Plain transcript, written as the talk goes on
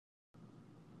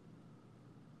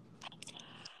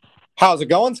How's it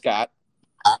going, Scott?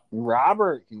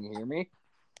 Robert, can you hear me?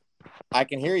 I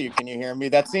can hear you. Can you hear me?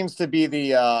 That seems to be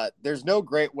there's no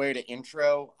great way to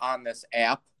intro on this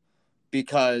app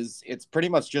because it's pretty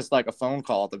much just like a phone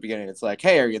call at the beginning. It's like,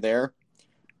 hey, are you there?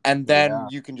 And then Yeah.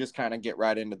 you can just kind of get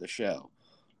right into the show.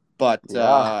 But,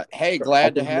 Yeah. hey, I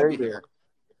glad to can have hear you you. here.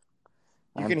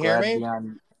 You I'm can hear glad to me? be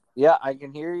on. Yeah, I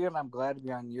can hear you, and I'm glad to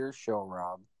be on your show,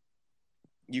 Rob.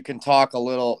 You can talk a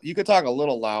little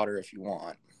louder if you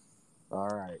want. All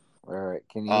right.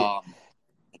 Can you? Um,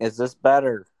 Is this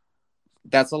better?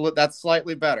 that's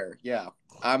slightly better. Yeah.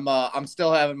 I'm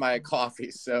still having my coffee,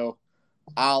 so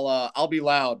I'll be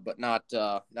loud, but not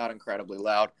incredibly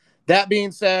loud. That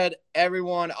being said,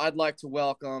 everyone, I'd like to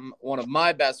welcome one of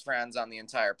my best friends on the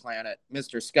entire planet,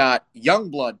 Mr. Scott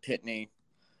Youngblood Pitney,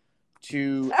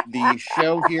 to the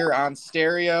show here on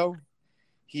Stereo.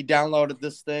 He downloaded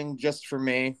this thing just for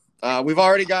me. We've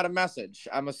already got a message.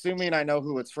 I'm assuming I know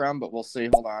who it's from, but we'll see.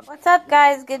 Hold on. What's up,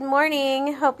 guys? Good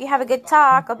morning. Hope you have a good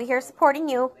talk. I'll be here supporting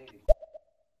you.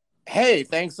 Hey,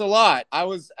 thanks a lot. I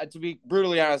was, to be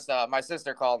brutally honest, my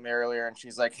sister called me earlier and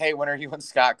she's like, hey, when are you and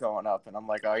Scott going up? And I'm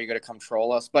like, oh, are you going to come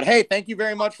troll us? But hey, thank you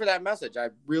very much for that message. I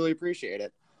really appreciate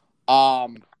it.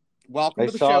 Welcome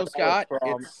to the show, Scott.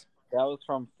 That was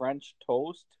from French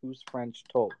Toast. Who's French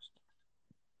Toast?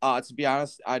 To be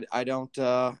honest, I don't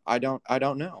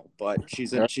know, but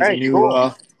she's a Hey, new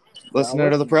cool. listener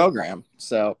to the program.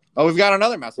 So, we've got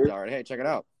another message already. Hey, check it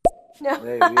out. No,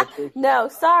 Hey, no,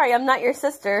 sorry, I'm not your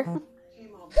sister.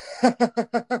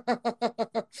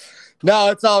 No,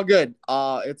 it's all good.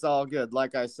 It's all good.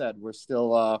 Like I said, we're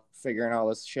still figuring all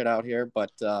this shit out here.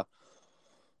 But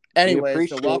anyway,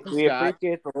 so welcome, we Scott.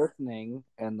 appreciate the listening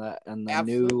and the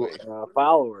Absolutely. new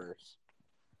followers.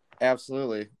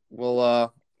 Absolutely.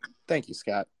 Well, thank you,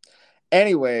 Scott.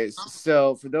 Anyways,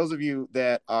 so for those of you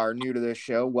that are new to this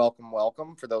show,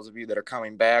 welcome. For those of you that are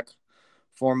coming back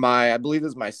for I believe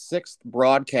this is my 6th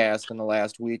broadcast in the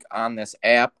last week on this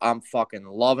app. I'm fucking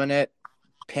loving it,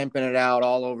 pimping it out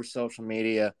all over social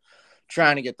media,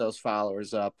 trying to get those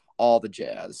followers up, all the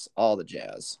jazz.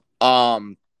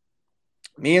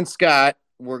 Me and Scott,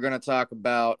 we're going to talk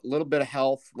about a little bit of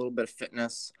health, a little bit of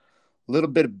fitness, a little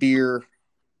bit of beer,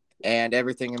 and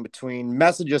everything in between.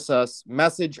 Message us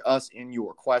in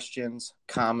your questions,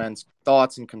 comments,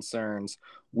 thoughts, and concerns.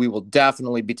 We will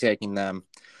definitely be taking them.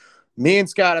 Me and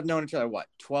Scott have known each other,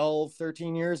 12,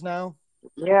 13 years now?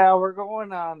 Yeah, we're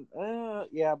going on,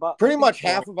 about pretty much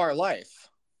half of our life,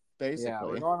 basically. Yeah,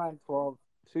 we're going on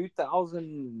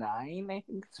 2009, I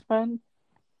think it's been.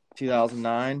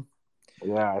 2009?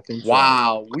 Yeah, I think so.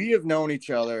 Wow, we have known each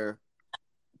other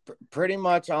pretty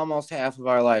much almost half of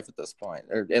our life at this point,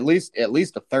 or at least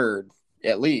a third,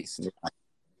 at least. Yeah.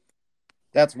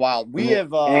 That's wild. We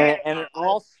have, and it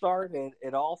all started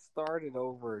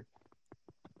over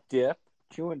dip,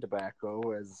 chewing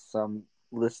tobacco, as some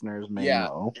listeners may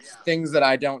know. Things that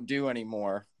I don't do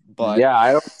anymore. But yeah,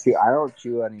 I don't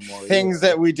chew anymore. Things either.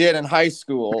 that we did in high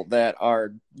school that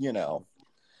are,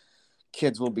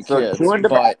 kids will be kids. Chewing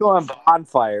tobacco and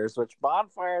bonfires, which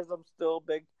bonfires I'm still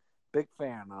a big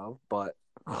fan of, but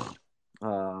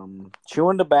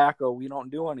chewing tobacco we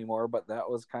don't do anymore. But that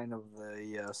was kind of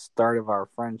the start of our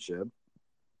friendship.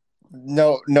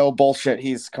 No bullshit.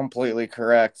 He's completely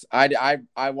correct. I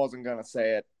wasn't gonna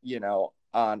say it,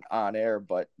 on air,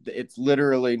 but it's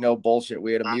literally no bullshit.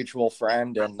 We had a mutual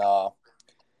friend, and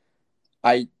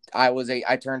I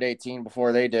turned 18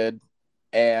 before they did,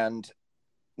 and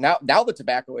now the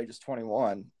tobacco age is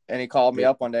 21. And he called me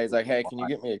up one day. He's like, "Hey, can you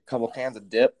get me a couple cans of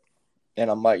dip?" And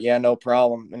I'm like, "Yeah, no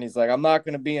problem." And he's like, "I'm not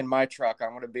gonna be in my truck.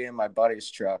 I'm gonna be in my buddy's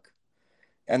truck."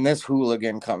 And this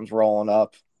hooligan comes rolling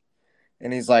up.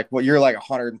 And he's like, well, you're like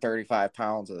 135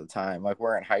 pounds at the time. Like,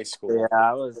 we're in high school. Yeah,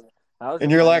 I was.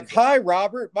 And you're like, hi,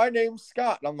 Robert. My name's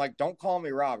Scott. And I'm like, don't call me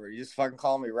Robert. You just fucking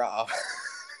call me Rob.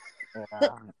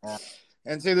 Yeah.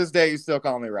 And to this day, you still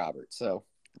call me Robert. So.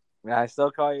 Yeah, I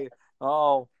still call you,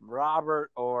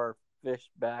 Robert or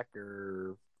Fishback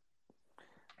or,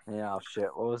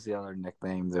 shit. What was the other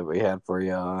nickname that we had for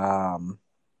you?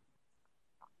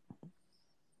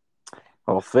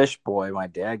 Fish Boy. My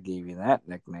dad gave you that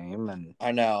nickname, and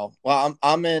I know. Well,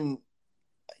 I'm in.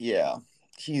 Yeah,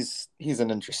 he's an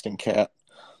interesting cat.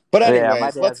 But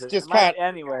anyways, let's just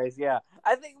Anyways, yeah.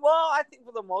 I think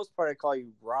for the most part, I call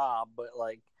you Rob, but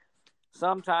like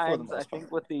sometimes I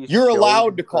think with these, you're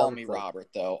allowed to call me Robert,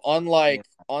 though. Unlike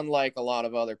a lot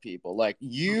of other people, like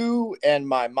you and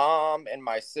my mom and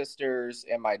my sisters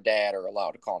and my dad are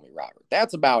allowed to call me Robert.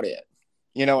 That's about it.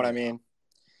 You know what I mean?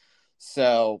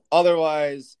 So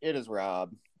otherwise, it is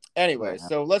Rob. Anyway,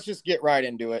 so let's just get right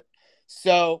into it.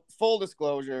 So full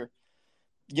disclosure,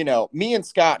 me and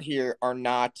Scott here are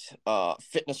not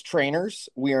fitness trainers.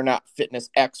 We are not fitness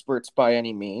experts by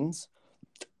any means.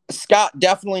 Scott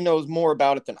definitely knows more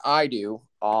about it than I do.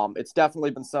 It's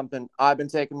definitely been something I've been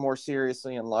taking more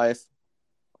seriously in life,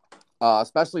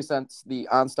 especially since the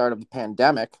onstart of the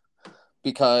pandemic,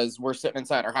 because we're sitting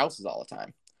inside our houses all the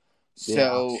time.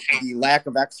 So the lack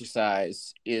of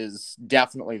exercise is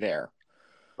definitely there.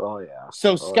 Oh yeah.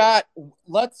 So Scott,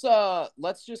 let's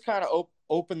just kind of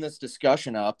open this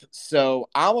discussion up. So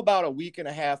I'm about a week and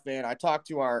a half in. I talked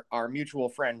to our mutual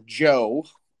friend Joe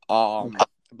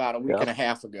about a week and a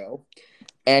half ago,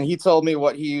 and he told me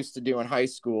what he used to do in high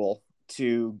school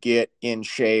to get in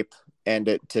shape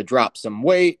and to drop some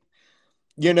weight.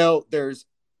 There's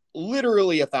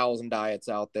literally 1,000 diets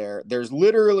out there. There's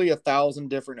literally 1,000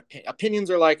 different opinions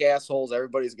are like assholes.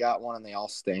 Everybody's got one and they all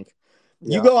stink.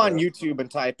 You go on YouTube and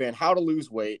type in how to lose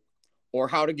weight or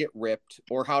how to get ripped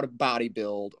or how to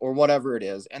bodybuild or whatever it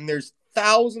is. And there's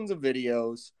thousands of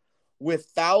videos with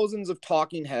thousands of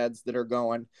talking heads that are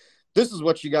going, this is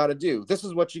what you got to do. This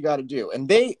is what you got to do. And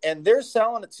they're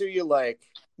selling it to you like,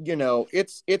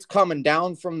 it's coming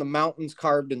down from the mountains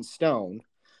carved in stone.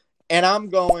 And I'm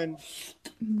going,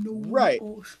 right.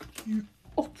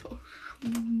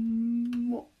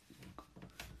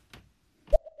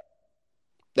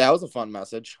 That was a fun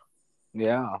message.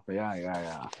 Yeah.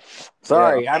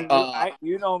 Sorry, yeah.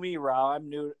 you know me, Rob. I'm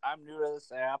new to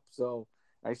this app, so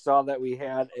I saw that we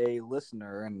had a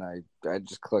listener, and I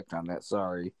just clicked on that.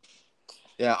 Sorry.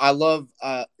 Yeah, I love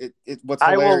what's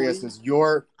hilarious is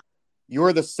you're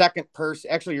the second person.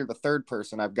 Actually, you're the third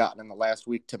person I've gotten in the last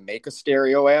week to make a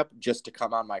stereo app just to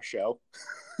come on my show.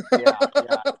 Yeah.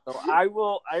 So I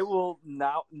will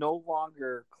now no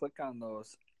longer click on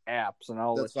those apps, and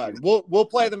that's fine. We'll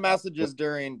play the messages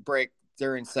during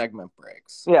segment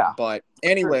breaks. Yeah. But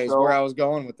anyways, sure. So, where I was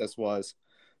going with this was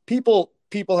people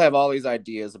have all these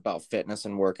ideas about fitness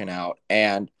and working out,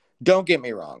 and don't get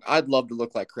me wrong, I'd love to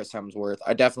look like Chris Hemsworth.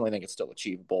 I definitely think it's still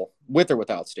achievable with or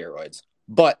without steroids.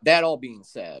 But that all being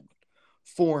said,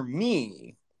 for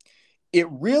me, it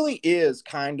really is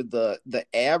kind of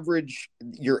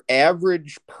your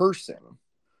average person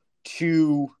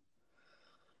to,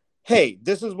 hey,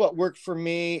 this is what worked for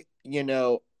me.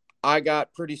 I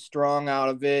got pretty strong out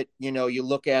of it. You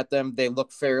look at them, they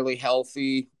look fairly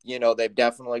healthy. They've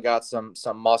definitely got some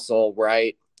muscle,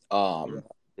 right?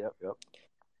 Yep.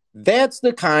 That's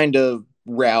the kind of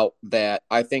route that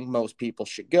I think most people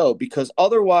should go, because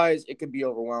otherwise it could be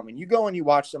overwhelming. You go and you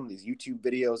watch some of these YouTube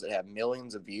videos that have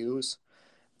millions of views,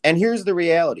 and here's the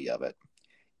reality of it.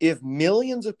 If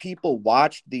millions of people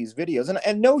watched these videos,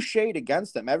 and no shade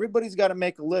against them, everybody's got to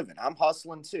make a living. I'm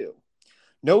hustling too.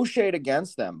 No shade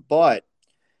against them. But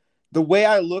the way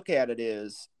I look at it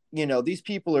is, these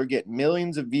people are getting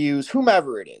millions of views,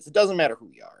 whomever it is. It doesn't matter who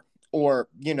you are. Or,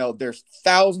 there's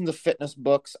thousands of fitness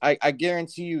books. I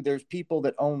guarantee you there's people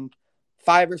that own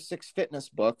 5 or 6 fitness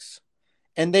books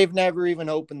and they've never even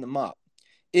opened them up.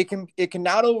 It can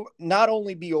not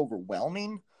only be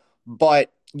overwhelming,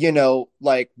 but,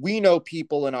 like we know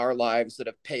people in our lives that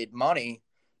have paid money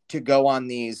to go on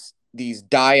these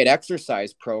diet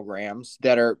exercise programs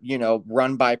that are,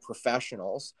 run by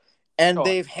professionals, and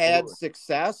they've had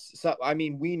success. So,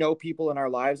 we know people in our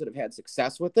lives that have had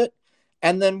success with it.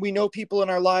 And then we know people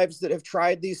in our lives that have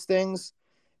tried these things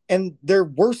and they're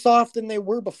worse off than they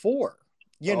were before.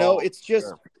 It's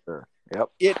just, sure.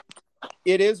 Yep.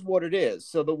 It is what it is.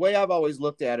 So the way I've always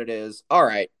looked at it is, all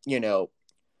right, middle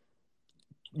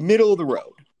of the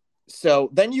road. So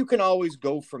then you can always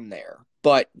go from there.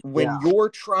 But when you're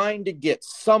trying to get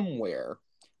somewhere,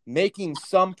 making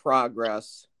some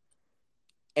progress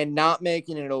and not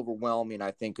making it overwhelming, I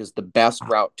think is the best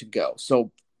route to go.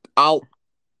 So I'll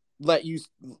let you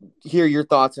hear your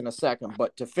thoughts in a second,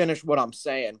 but to finish what I'm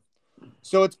saying,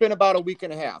 so it's been about a week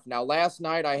and a half. Now, last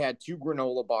night I had 2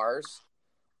 granola bars,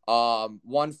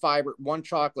 one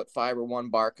chocolate fiber, 1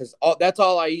 bar, because that's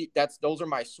all I eat. Those are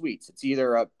my sweets. It's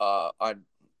either a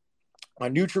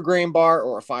Nutri-Grain bar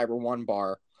or a Fiber One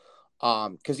bar,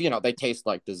 because they taste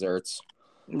like desserts.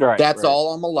 Right. That's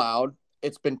all I'm allowed.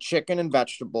 It's been chicken and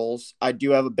vegetables. I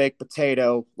do have a baked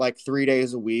potato like 3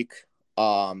 days a week.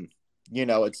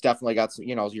 It's definitely got some,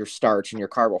 your starch and your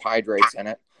carbohydrates in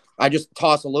it. I just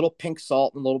toss a little pink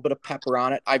salt and a little bit of pepper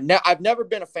on it. I've never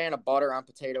been a fan of butter on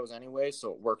potatoes anyway,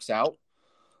 so it works out.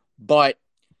 But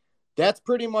that's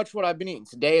pretty much what I've been eating.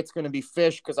 Today it's going to be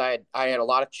fish because I had a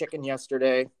lot of chicken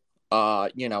yesterday.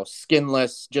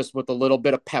 Skinless, just with a little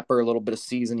bit of pepper, a little bit of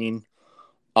seasoning.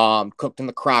 Cooked in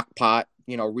the crock pot,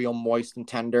 real moist and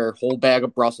tender. Whole bag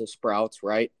of Brussels sprouts,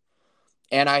 right?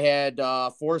 And I had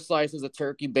 4 slices of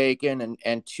turkey bacon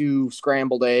and 2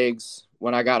 scrambled eggs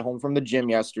when I got home from the gym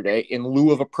yesterday in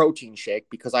lieu of a protein shake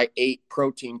because I ate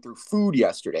protein through food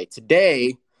yesterday.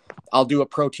 Today, I'll do a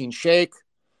protein shake,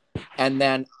 and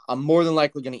then I'm more than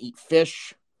likely going to eat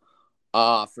fish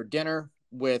for dinner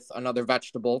with another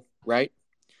vegetable, right?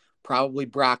 Probably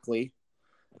broccoli.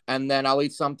 And then I'll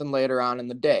eat something later on in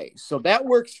the day. So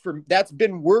that's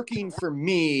been working for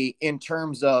me in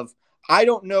terms of I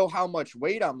don't know how much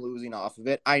weight I'm losing off of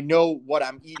it. I know what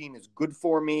I'm eating is good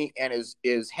for me and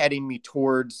is heading me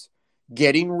towards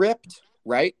getting ripped,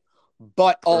 right?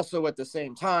 But also at the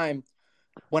same time,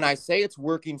 when I say it's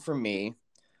working for me,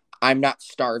 I'm not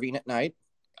starving at night.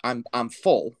 I'm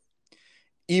full.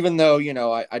 Even though,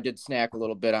 I did snack a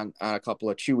little bit on a couple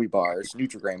of Chewy bars,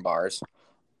 Nutri-Grain bars.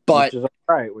 But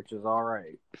which is all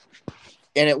right.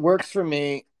 And it works for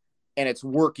me, and it's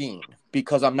working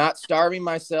because I'm not starving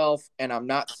myself and I'm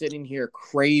not sitting here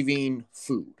craving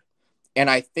food. And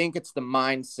I think it's the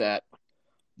mindset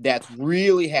that's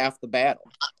really half the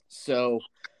battle. So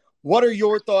what are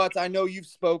your thoughts? I know you've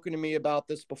spoken to me about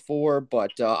this before,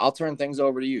 but I'll turn things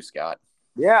over to you, Scott.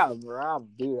 Yeah, Rob,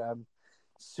 dude, I'm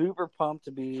super pumped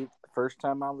to be first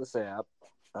time on this app,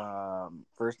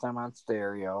 first time on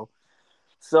stereo.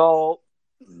 So,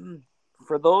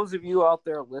 for those of you out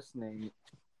there listening,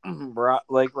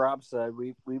 like Rob said,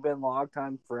 we've been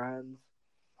longtime friends.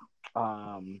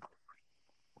 I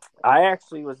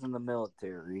actually was in the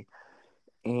military,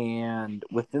 and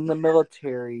within the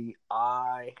military,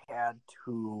 I had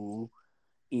to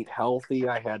eat healthy.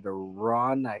 I had to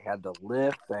run. I had to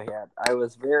lift. I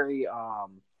was very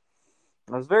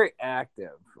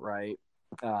active, right?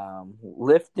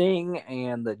 Lifting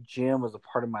and the gym was a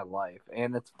part of my life.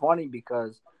 And it's funny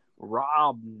because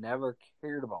Rob never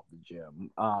cared about the gym.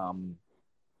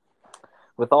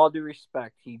 With all due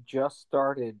respect, he just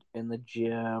started in the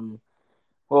gym.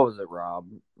 What was it, Rob?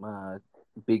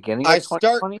 Beginning of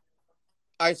 2020?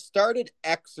 I started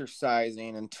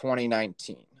exercising in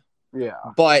 2019. Yeah.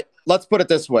 But let's put it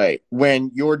this way.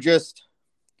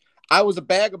 I was a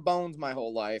bag of bones my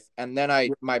whole life, and then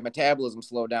my metabolism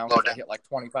slowed down because I hit like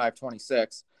 25,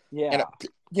 26. Yeah.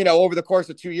 And, over the course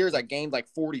of 2 years, I gained like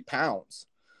 40 pounds.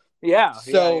 Yeah.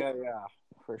 So, yeah.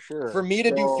 For sure. For me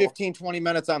to do 15, 20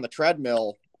 minutes on the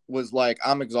treadmill was like,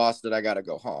 I'm exhausted. I got to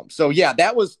go home. So, yeah,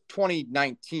 that was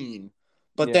 2019.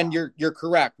 But then you're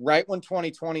correct. Right when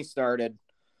 2020 started,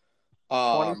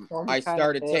 I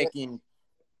started taking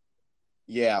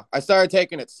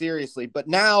it seriously. But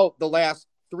now the last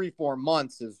 3-4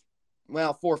 months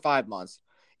 4 or 5 months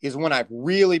is when I've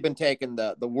really been taking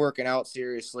the working out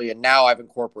seriously, and now I've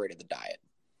incorporated the diet.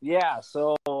 Yeah,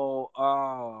 so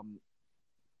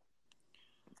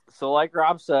like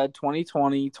Rob said,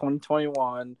 2020,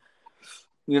 2021,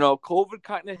 COVID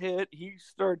kind of hit. He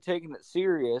started taking it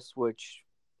serious, which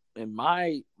in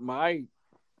my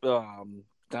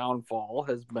downfall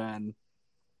has been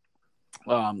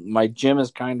my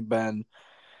gym's kind of been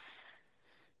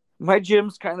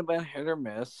hit or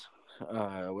miss,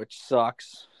 which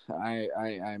sucks.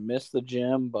 I miss the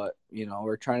gym, but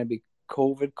we're trying to be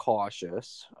COVID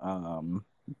cautious.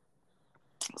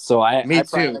 So Me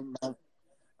too.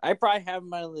 I probably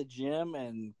haven't been in the gym,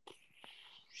 and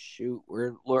shoot,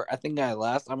 I think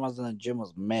last time I was in the gym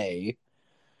was May.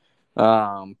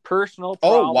 Personal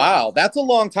problems. Oh wow, that's a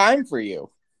long time for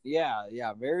you. Yeah,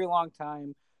 very long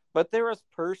time. But there was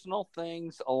personal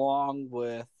things along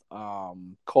with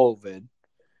COVID.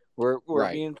 We're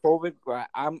right. Being COVID.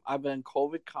 I've been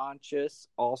COVID conscious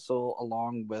also,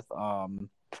 along with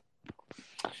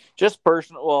just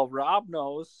personal. Well, Rob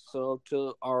knows. So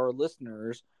to our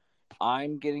listeners,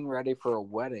 I'm getting ready for a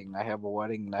wedding. I have a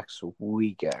wedding next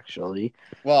week, actually.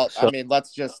 Well, so, I mean,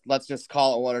 let's just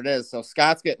call it what it is. So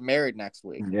Scott's getting married next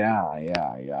week.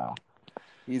 Yeah.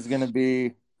 He's gonna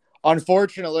be.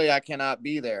 Unfortunately, I cannot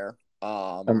be there.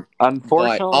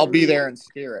 Unfortunately, but I'll be there in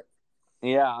spirit.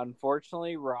 Yeah,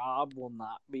 unfortunately, Rob will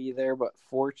not be there, but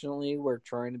fortunately, we're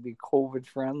trying to be COVID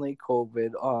friendly,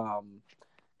 COVID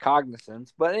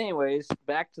cognizant. But anyways,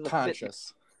 back to the conscious.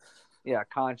 Fitness. Yeah,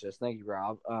 conscious. Thank you,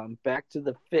 Rob. Back to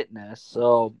the fitness.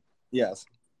 So yes.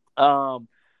 So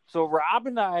Rob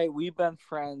and I, we've been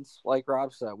friends. Like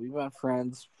Rob said, we've been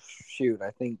friends. Shoot,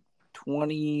 I think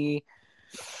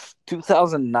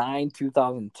 2009,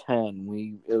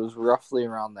 2010. It was roughly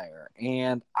around there.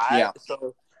 And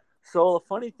so the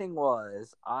funny thing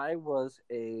was, I was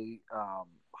a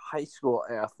high school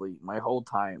athlete my whole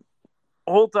time.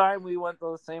 We went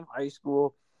to the same high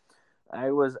school.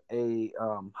 I was a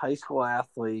high school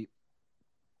athlete,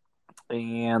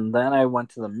 and then I went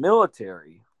to the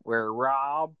military, where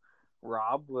Rob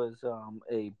was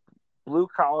a blue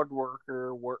collar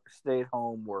worker, stayed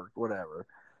home, worked, whatever.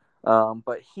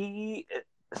 But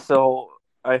so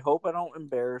I hope I don't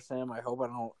embarrass him. I hope I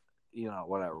don't,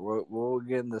 whatever. We'll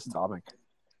get in this topic.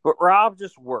 But Rob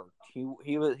just worked. He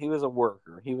was a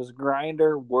worker. He was a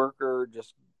grinder, worker,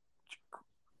 just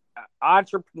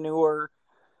entrepreneur.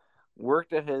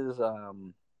 Worked at his art,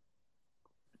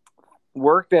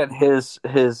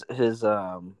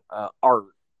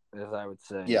 as I would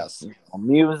say. Yes.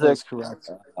 Music,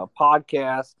 a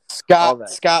podcast.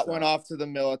 Scott went off to the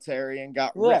military and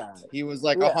got ripped. He was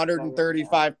like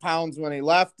 135 pounds when he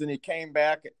left, and he came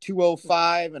back at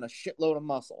 205 and a shitload of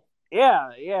muscle.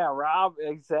 Yeah, Rob,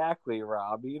 exactly,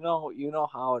 Rob. You know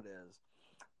how it is.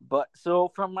 But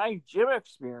so from my gym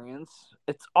experience,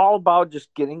 it's all about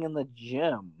just getting in the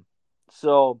gym.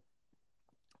 So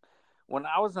when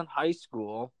I was in high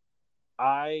school,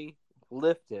 I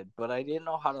lifted, but I didn't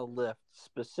know how to lift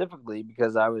specifically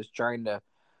because I was trying to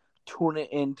tune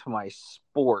it into my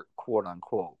sport, quote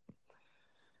unquote.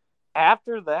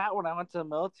 After that, when I went to the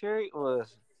military, it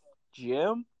was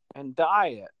gym and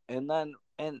diet. And then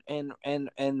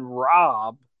and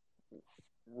Rob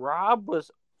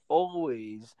was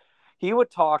always, he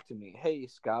would talk to me. Hey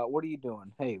Scott, what are you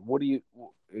doing? Hey, are you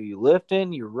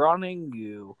lifting? You running?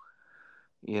 You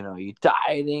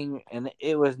dieting? And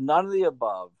it was none of the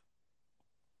above.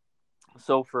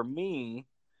 So for me,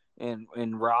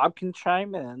 and Rob can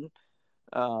chime in,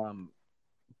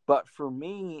 but for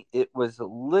me, it was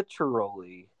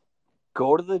literally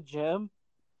go to the gym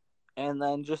and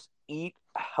then just eat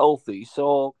healthy.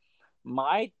 So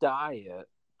my diet,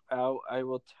 I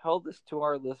will tell this to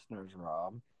our listeners,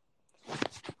 Rob.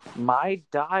 My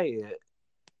diet,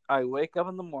 I wake up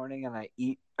in the morning and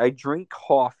I drink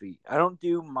coffee. I don't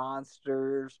do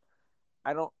Monsters.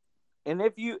 And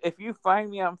if you find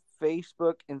me on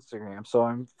Facebook, Instagram, so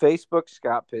I'm Facebook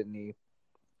Scott Pitney,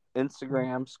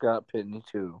 Instagram Scott Pitney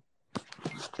too.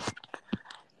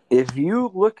 If you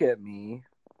look at me,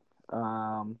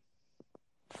 on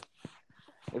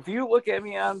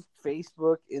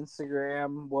Facebook,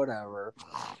 Instagram, whatever,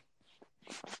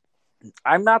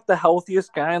 I'm not the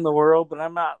healthiest guy in the world, but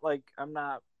I'm not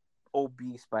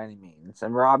obese by any means.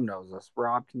 And Rob knows this.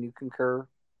 Rob, can you concur?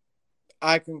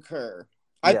 I concur.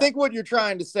 I think what you're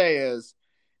trying to say is,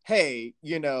 hey,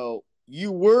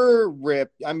 you were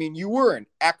ripped. I mean, you were in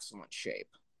excellent shape,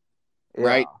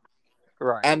 right?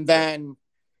 Right. And then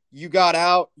you got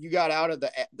out of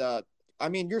the. I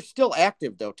mean, you're still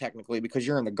active though, technically, because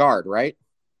you're in the Guard, right?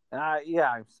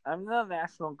 Yeah, I'm in the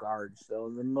National Guard, still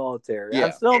in the military. Yeah.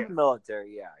 I'm still in the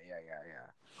military. Yeah.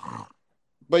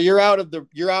 But you're out of the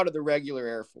regular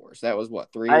Air Force. That was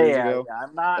what, 3 years ago? Yeah,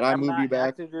 I'm not. I'm not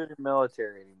active duty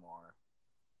military anymore.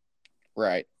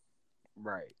 Right.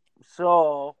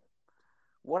 So,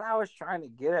 what I was trying to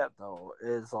get at though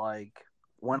is like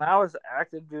when I was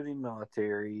active duty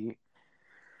military,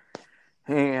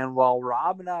 and while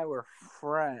Rob and I were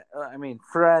friends,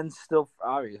 still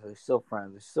obviously still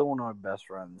friends. He's still one of my best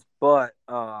friends. But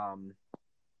I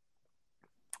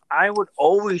would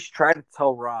always try to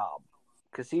tell Rob,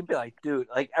 because he'd be like, dude,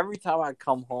 like every time I'd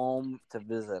come home to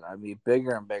visit, I'd be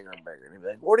bigger and bigger and bigger. And he'd be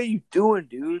like, what are you doing,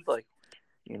 dude? Like,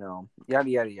 yada,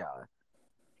 yada, yada.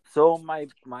 So my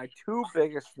two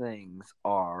biggest things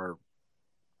are,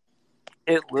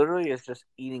 it literally is just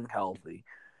eating healthy.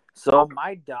 So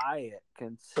my diet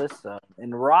consists of,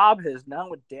 and Rob has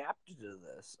now adapted to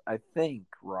this. I think,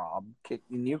 Rob,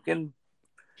 and you can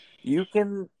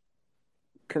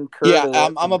concur. Yeah,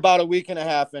 I'm about a week and a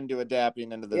half into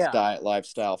adapting into this diet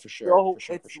lifestyle for sure.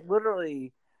 So it's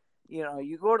literally,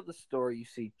 you go to the store, you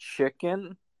see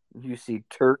chicken, you see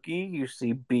turkey, you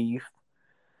see beef,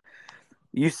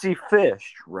 you see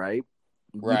fish, right?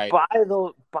 Right.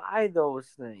 You buy those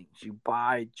things. You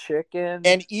buy chicken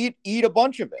and eat a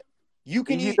bunch of it. You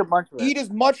can eat a bunch of it. Eat as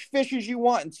much fish as you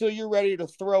want until you're ready to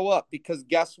throw up, because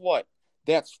guess what?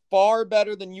 That's far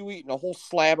better than you eating a whole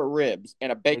slab of ribs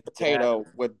and a baked potato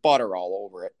with butter all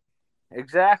over it.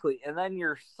 Exactly. And then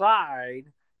your side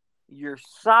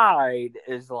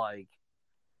is like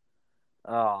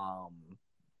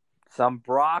some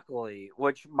broccoli,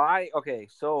 which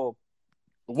so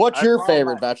what's your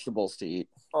favorite vegetables to eat?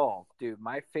 Oh, dude,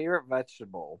 my favorite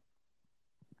vegetable,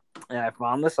 and I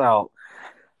found this out,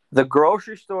 the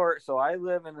grocery store. So I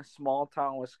live in a small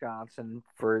town, Wisconsin,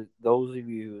 for those of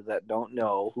you that don't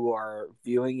know who are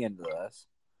viewing into this.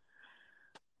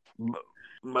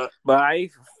 My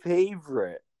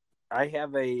favorite, I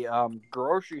have a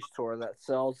grocery store that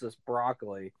sells this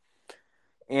broccoli,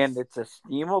 and it's a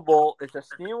steamable.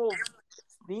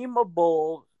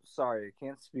 Sorry, I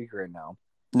can't speak right now.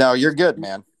 No, you're good,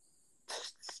 man.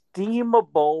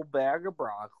 steamable bag of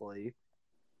broccoli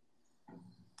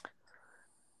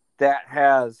that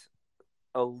has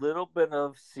a little bit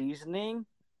of seasoning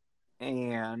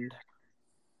and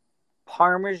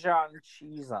Parmesan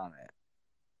cheese on it.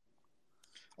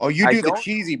 Oh, you do the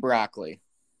cheesy broccoli.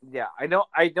 Yeah, I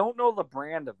don't know the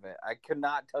brand of it. I could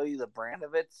not tell you the brand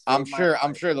of it. I'm sure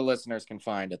the listeners can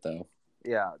find it though.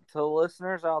 Yeah, to the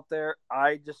listeners out there,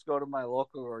 I just go to my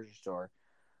local grocery store.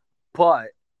 But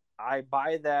I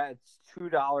buy that, it's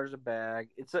 $2 a bag.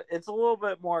 It's a little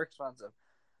bit more expensive.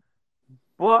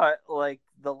 But like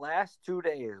the last 2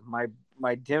 days,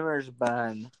 my dinner's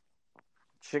been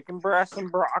chicken breast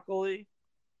and broccoli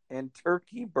and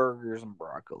turkey burgers and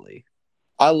broccoli.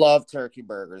 I love turkey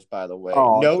burgers, by the way.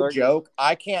 Oh, no joke.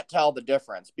 I can't tell the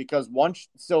difference because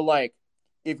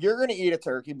if you're gonna eat a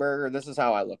turkey burger, this is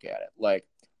how I look at it. Like,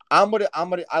 I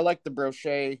like the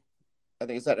brochet. I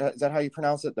think is that how you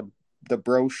pronounce it? The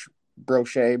broche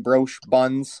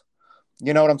buns.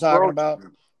 You know what I'm talking about?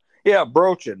 Yeah,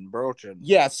 broachin.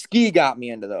 Yeah, Ski got me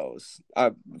into those.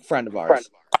 A friend of ours.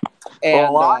 And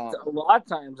a lot of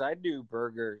times I do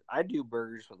burgers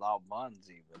without buns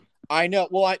even. I know.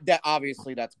 Well,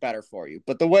 that's better for you.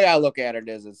 But the way I look at it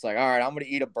is, it's like, all right, I'm going to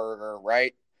eat a burger,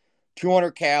 right?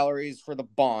 200 calories for the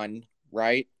bun,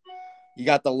 right? You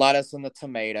got the lettuce and the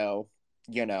tomato,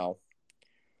 a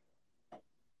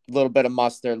little bit of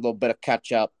mustard, a little bit of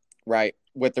ketchup, right?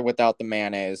 With or without the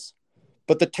mayonnaise.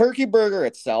 But the turkey burger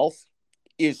itself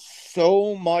is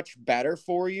so much better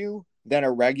for you than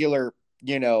a regular,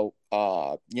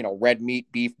 red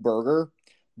meat beef burger.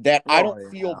 That I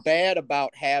don't feel bad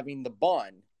about having the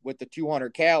bun with the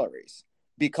 200 calories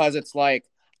because it's like,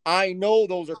 I know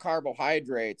those are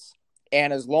carbohydrates.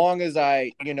 And as long as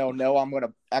I, know I'm going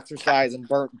to exercise and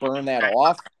burn that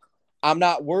off, I'm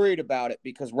not worried about it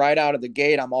because right out of the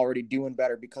gate, I'm already doing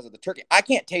better because of the turkey. I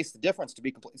can't taste the difference to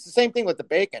be complete. It's the same thing with the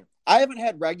bacon. I haven't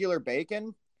had regular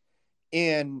bacon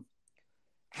in,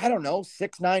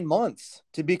 6-9 months,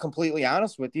 to be completely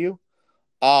honest with you.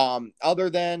 Other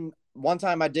than one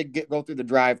time I did go through the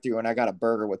drive-thru and I got a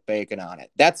burger with bacon on it.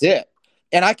 That's it.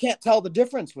 And I can't tell the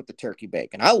difference with the turkey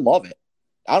bacon. I love it.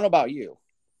 I don't know about you.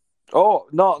 Oh,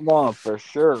 no, for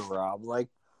sure, Rob. Like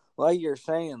you're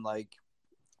saying,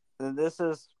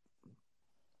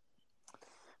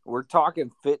 we're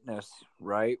talking fitness,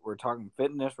 right? We're talking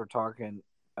fitness. We're talking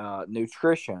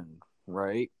nutrition,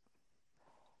 right?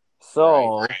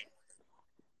 So, right.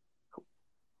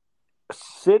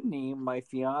 Sydney, my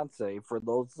fiance, for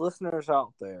those listeners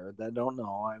out there that don't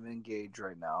know, I'm engaged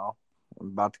right now. I'm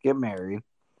about to get married.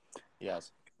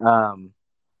 Yes. My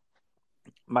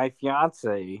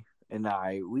fiance and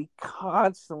I, we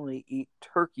constantly eat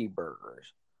turkey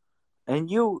burgers. And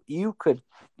you could,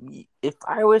 if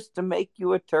I was to make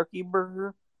you a turkey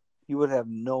burger, you would have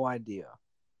no idea.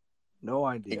 No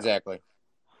idea. Exactly.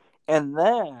 And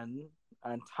then,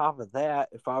 on top of that,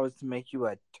 if I was to make you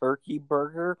a turkey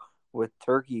burger with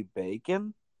turkey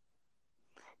bacon,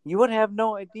 you would have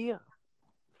no idea.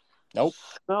 Nope.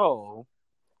 So,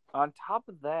 on top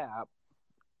of that,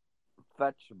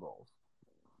 vegetables.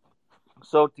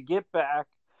 So to get back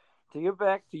to your,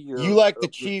 you like the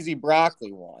cheesy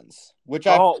broccoli ones, which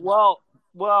well,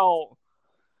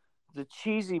 the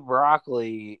cheesy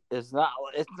broccoli is not.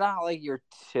 It's not like your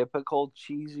typical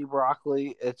cheesy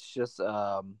broccoli. It's just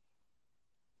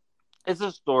it's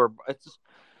a store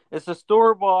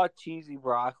bought cheesy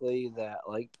broccoli that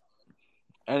like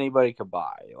anybody could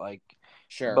buy. Like,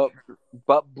 sure,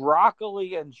 but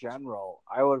broccoli in general,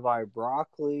 I would buy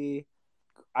broccoli.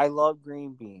 I love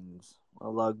green beans. So I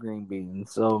love green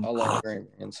beans.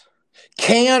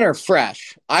 Can or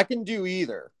fresh? I can do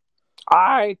either.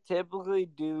 I typically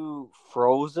do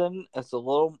frozen. It's a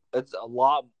lot.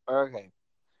 Okay,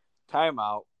 time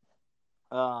out.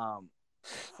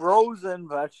 Frozen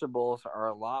vegetables are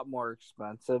a lot more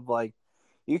expensive. Like,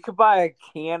 you could buy a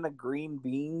can of green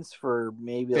beans for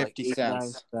maybe 50 like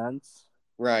 89 cents.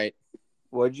 Right.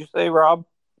 What'd you say, Rob?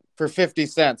 For 50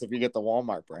 cents if you get the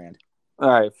Walmart brand. All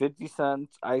right, 50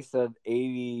 cents. I said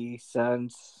 80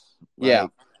 cents. Yeah.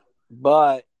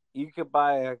 But you could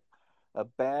buy a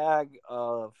bag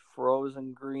of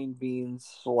frozen green beans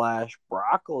 /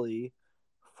 broccoli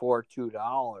for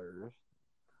 $2.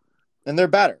 And they're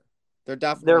better. They're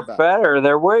definitely better.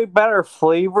 They're way better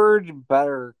flavored,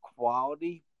 better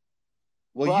quality.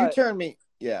 Well, you turn me,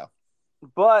 yeah.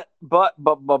 But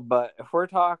if we're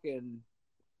talking,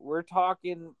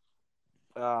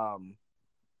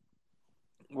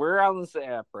 we're on this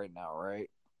app right now, right?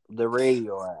 The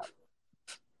radio app.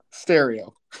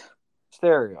 Stereo.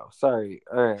 Sorry.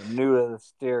 All right, I'm new to the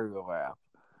stereo app.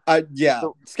 Yeah,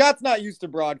 Scott's not used to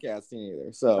broadcasting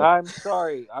either. So I'm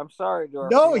sorry.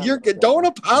 No, you're good. Don't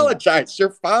apologize. Yeah.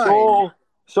 You're fine.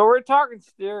 So we're talking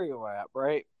stereo app,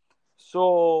 right?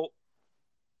 So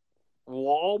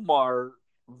Walmart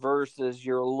versus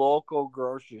your local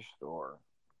grocery store.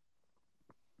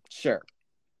 Sure.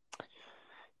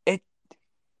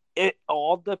 It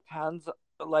all depends.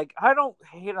 Like, I don't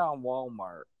hate on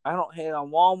Walmart. I don't hate on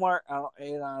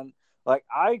like,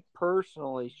 I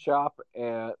personally shop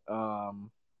at a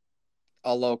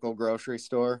local grocery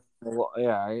store. Well,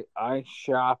 yeah, I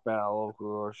shop at a local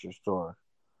grocery store.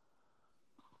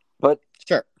 But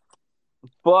sure.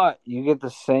 But you get the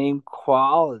same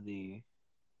quality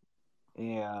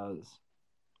as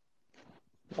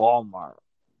Walmart.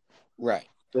 Right.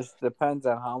 Just depends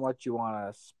on how much you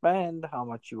want to spend, how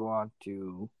much you want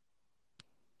to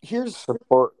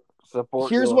support.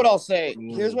 Here's what I'll say.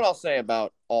 Here's what I'll say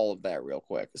about all of that real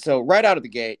quick. So right out of the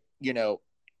gate,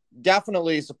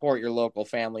 definitely support your local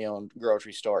family-owned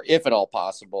grocery store if at all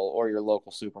possible, or your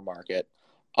local supermarket.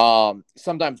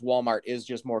 Sometimes Walmart is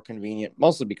just more convenient,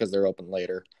 mostly because they're open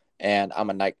later, and I'm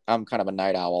kind of a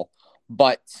night owl.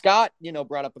 But Scott,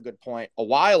 brought up a good point a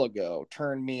while ago,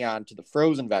 turned me on to the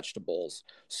frozen vegetables.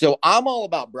 So I'm all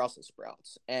about Brussels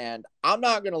sprouts. And I'm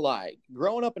not going to lie,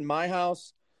 growing up in my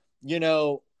house,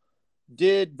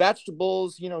 did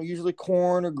vegetables, usually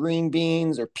corn or green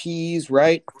beans or peas,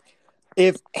 right?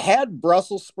 If had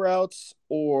Brussels sprouts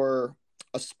or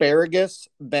asparagus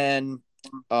been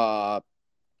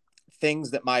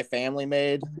things that my family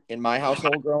made in my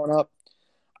household growing up,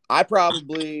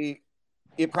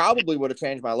 it probably would have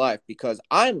changed my life, because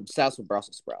I'm obsessed with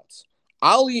Brussels sprouts.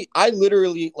 I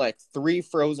literally eat like 3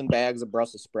 frozen bags of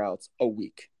Brussels sprouts a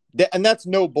week. And that's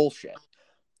no bullshit.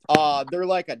 They're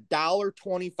like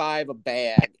 $1.25 a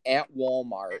bag at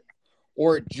Walmart,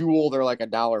 or at Jewel, they're like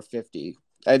 $1.50.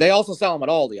 They also sell them at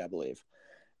Aldi, I believe.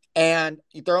 And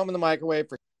you throw them in the microwave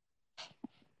for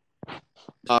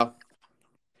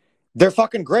they're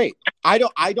fucking great. I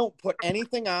don't put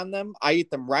anything on them. I eat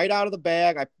them right out of the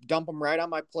bag. I dump them right on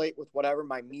my plate with whatever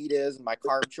my meat is and my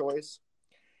carb choice.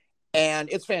 And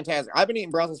it's fantastic. I've been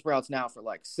eating Brussels sprouts now for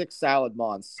like 6 salad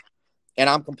months, and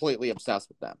I'm completely obsessed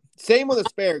with them. Same with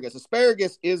asparagus.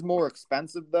 Asparagus is more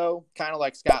expensive, though, kind of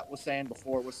like Scott was saying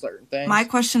before with certain things. My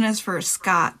question is for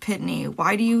Scott Pitney.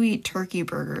 Why do you eat turkey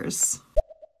burgers?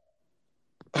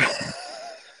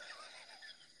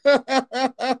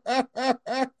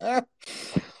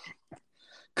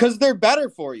 Because they're better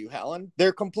for you, Helen.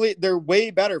 They're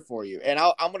way better for you. And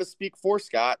I'm going to speak for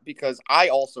Scott, because I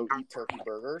also eat turkey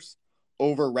burgers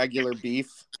over regular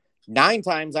beef 9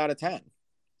 times out of 10.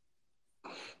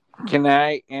 Can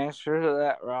I answer to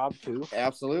that, Rob, too?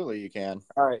 Absolutely, you can.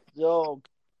 All right. So,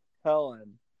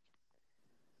 Helen,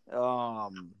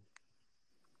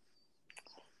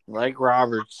 like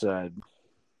Robert said,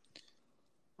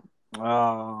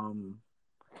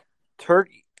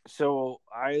 turkey. So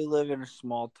I live in a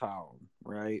small town,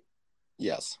 right?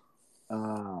 Yes.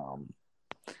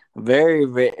 Very,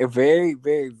 very, very,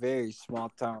 very, very small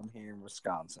town here in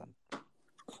Wisconsin.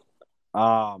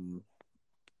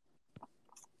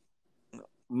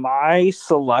 My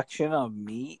selection of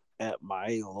meat at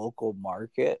my local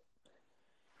market,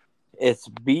 it's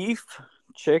beef,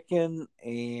 chicken,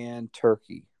 and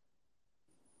turkey.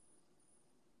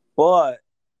 But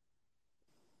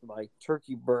like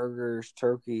turkey burgers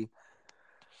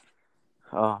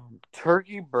are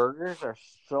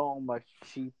so much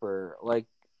cheaper. Like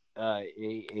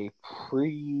a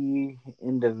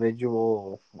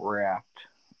pre-individual wrapped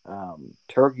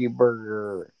turkey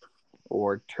burger,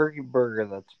 or turkey burger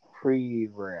that's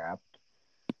pre-wrapped.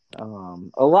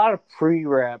 A lot of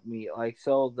pre-wrapped meat. Like,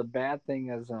 so the bad thing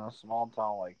is, in a small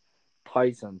town like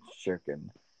Tyson's chicken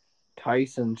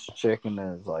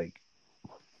is like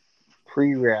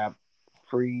pre-wrapped,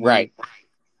 right,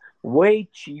 way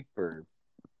cheaper.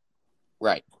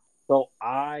 Right. So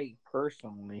I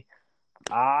personally,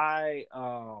 to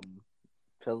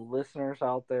listeners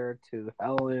out there, to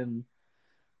Helen,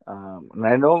 and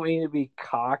I don't mean to be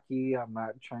cocky. I'm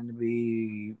not trying to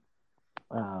be,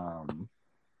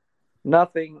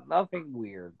 nothing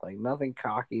weird, like nothing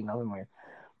cocky, nothing weird.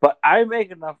 But I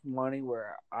make enough money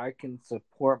where I can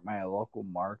support my local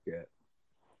market,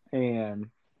 and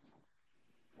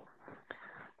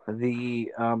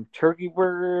the turkey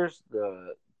burgers,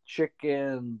 the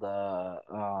chicken, the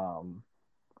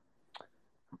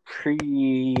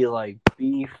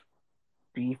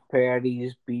beef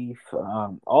patties,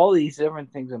 all these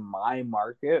different things in my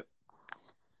market.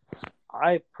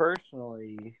 I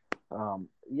personally,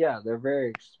 they're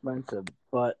very expensive,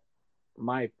 but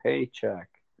my paycheck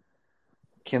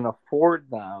can afford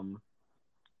them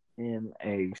in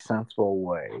a sensible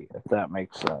way, if that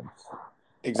makes sense.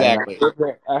 Exactly.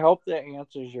 I hope that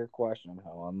answers your question,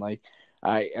 Helen. Like,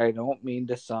 I don't mean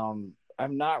to sound.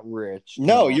 I'm not rich.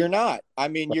 No, you're not. I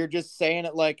mean, you're just saying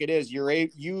it like it is.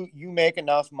 You make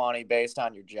enough money based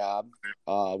on your job,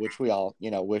 which we all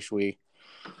wish we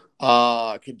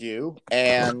could do,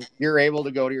 and you're able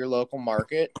to go to your local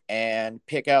market and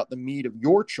pick out the meat of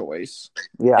your choice.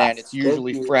 Yeah, and it's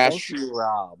usually fresh. Thank you,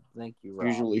 Rob. Thank you, Rob.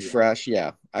 Usually fresh.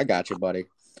 Yeah, I got you, buddy.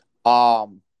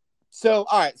 So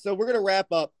all right, so we're gonna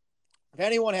wrap up. If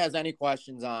anyone has any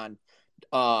questions on,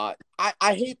 I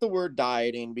hate the word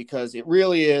dieting because it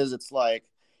really is. It's like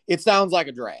it sounds like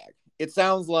a drag. It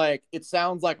sounds like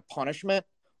a punishment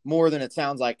more than it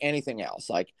sounds like anything else.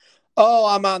 Like, oh,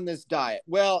 I'm on this diet.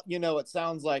 Well, it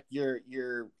sounds like you're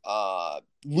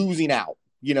losing out.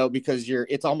 Because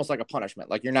it's almost like a punishment.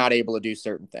 Like you're not able to do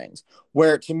certain things.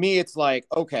 Where to me, it's like,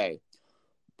 okay,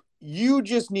 you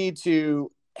just need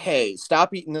to, hey,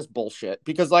 stop eating this bullshit.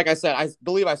 Because like I said, I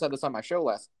believe I said this on my show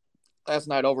last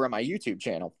night over on my YouTube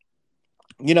channel.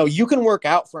 You can work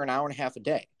out for an hour and a half a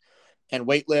day and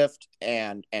weightlift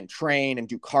and train and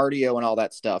do cardio and all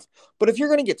that stuff. But if you're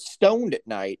going to get stoned at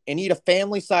night and eat a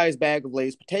family-sized bag of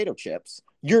Lay's potato chips,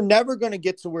 you're never going to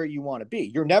get to where you want to be.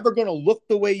 You're never going to look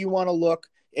the way you want to look,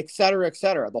 et cetera, et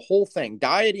cetera. The whole thing,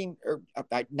 dieting, or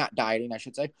not dieting, I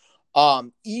should say,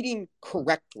 eating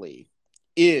correctly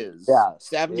is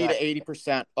 70 to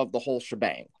 80% of the whole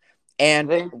shebang. And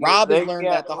Rob has learned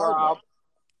that the hard way.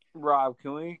 Rob,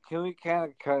 can we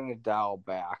kind of dial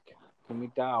back? Can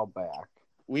we dial back?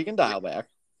 We can dial back.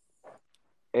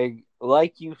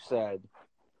 Like you said,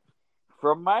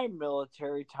 from my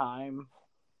military time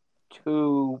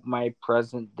to my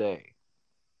present day,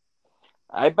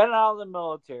 I've been out of the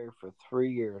military for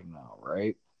 3 years now,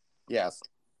 right? Yes.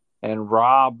 And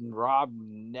Rob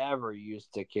never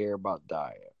used to care about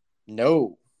diet.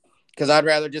 No, because I'd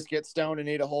rather just get stoned and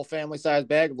eat a whole family-sized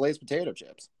bag of Lay's potato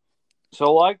chips.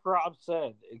 So like Rob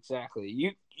said, exactly,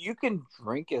 you can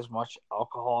drink as much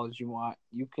alcohol as you want.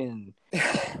 You can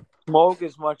smoke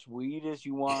as much weed as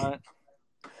you want.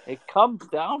 It comes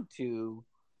down to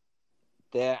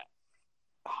that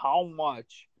how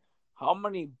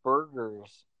many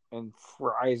burgers and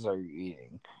fries are you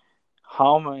eating?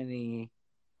 How many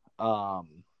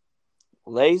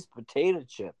Lay's potato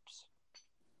chips?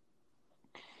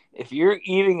 If you're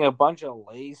eating a bunch of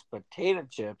Lay's potato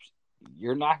chips,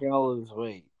 you're not going to lose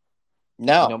weight.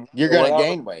 No, you're going to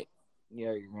gain weight.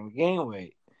 Yeah, you're going to gain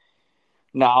weight.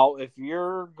 Now, if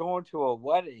you're going to a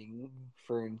wedding,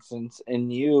 for instance,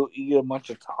 and you eat a bunch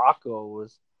of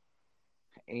tacos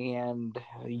and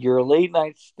your late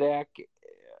night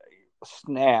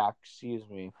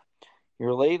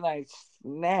your late night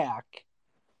snack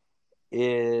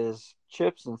is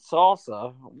chips and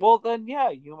salsa, well then yeah,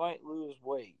 you might lose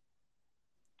weight.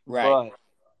 Right.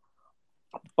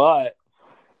 But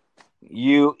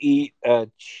you eat a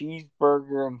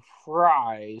cheeseburger and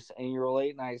fries and your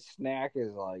late night snack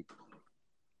is like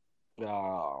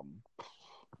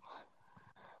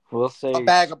we'll say a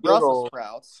bag of Skittles. Brussels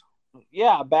sprouts.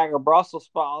 Yeah, a bag of Brussels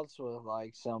sprouts with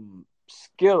like some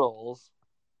Skittles.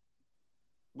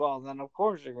 Well, then of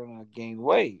course you're gonna gain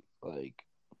weight, like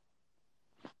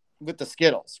with the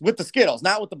Skittles,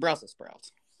 not with the Brussels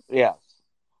sprouts. Yes,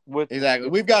 exactly.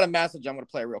 We've got a message I'm gonna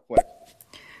play real quick.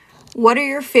 What are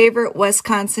your favorite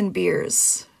Wisconsin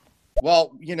beers?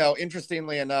 Well,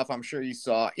 interestingly enough, I'm sure you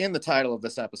saw in the title of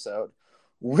this episode,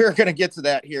 we're going to get to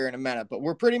that here in a minute, but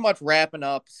we're pretty much wrapping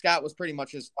up. Scott was pretty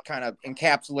much just kind of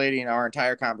encapsulating our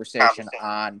entire conversation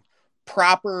on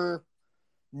proper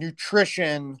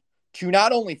nutrition to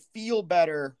not only feel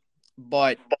better,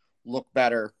 but look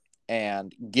better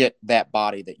and get that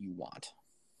body that you want.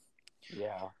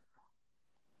 Yeah.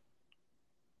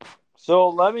 So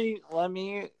let me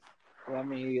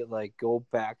like go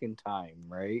back in time,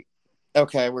 right?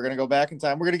 Okay, we're going to go back in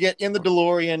time. We're going to get in the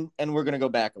DeLorean and we're going to go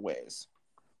back a ways.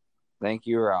 Thank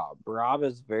you, Rob. Rob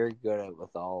is very good at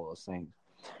with all those things.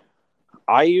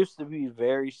 I used to be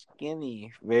very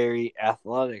skinny, very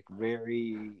athletic,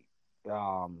 very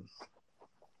what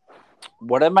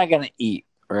am I going to eat,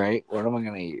 right? What am I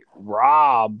going to eat?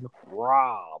 Rob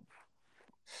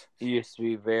he used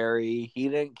to be he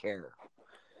didn't care.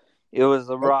 It was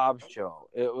the Rob show.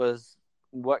 It was,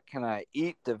 what can I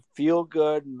eat to feel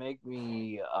good, make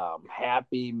me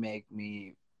happy, make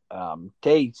me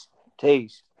taste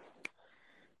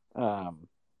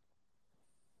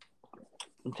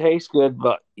good,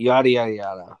 but yada yada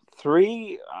yada.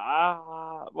 3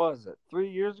 what was it? 3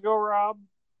 years ago, Rob?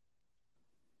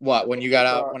 What, when you got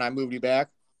out, when I moved you back?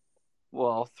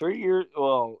 Well, 3 years.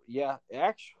 Well, yeah,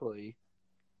 actually,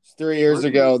 It's 3 years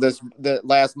ago. The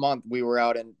last month we were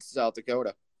out in South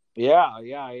Dakota. Yeah.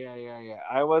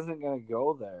 I wasn't gonna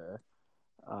go there.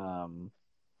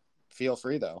 Feel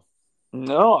free though.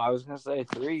 No, I was gonna say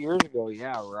 3 years ago.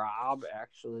 Yeah, Rob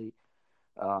actually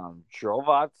drove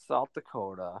out to South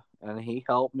Dakota, and he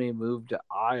helped me move to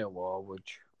Iowa.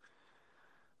 Which,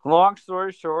 long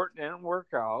story short, didn't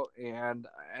work out, and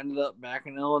I ended up back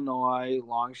in Illinois.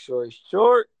 Long story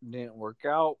short, didn't work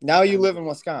out. Now you live in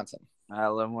Wisconsin. I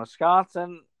live in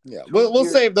Wisconsin. Yeah, we'll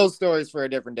save those stories for a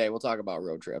different day. We'll talk about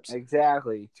road trips.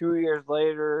 Exactly. 2 years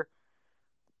later,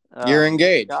 you're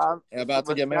engaged. About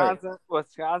to get married.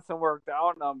 Wisconsin worked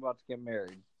out, and I'm about to get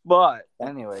married. But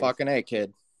anyway, fucking A,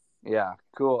 kid. Yeah,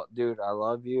 cool, dude. I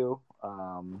love you.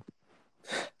 I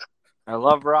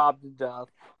love Rob to death.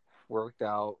 Worked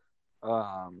out.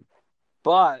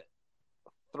 But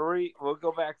we'll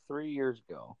go back 3 years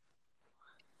ago.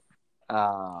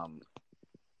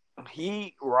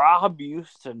 Rob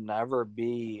used to never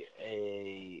be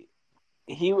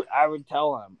I would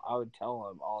tell him all the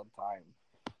time,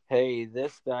 hey,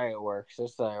 this diet works,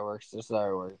 this diet works, this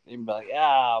diet works. He'd be like,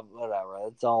 yeah, whatever,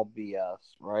 that's all BS,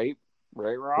 right?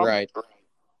 Right, Rob? Right.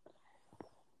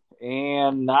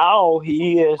 And now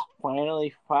he is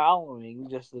finally following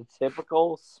just a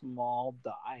typical small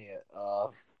diet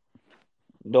of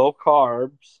no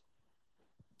carbs.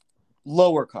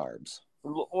 Lower carbs.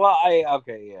 Well, yeah.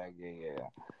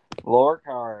 Lower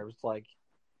carbs, like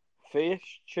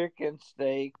fish, chicken,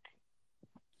 steak,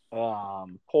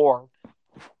 pork,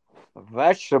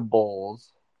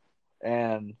 vegetables,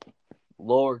 and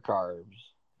lower carbs.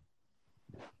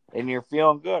 And you're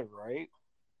feeling good, right?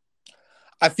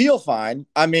 I feel fine.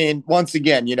 I mean, once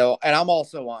again, and I'm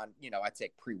also on, I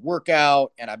take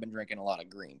pre-workout, and I've been drinking a lot of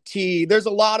green tea. There's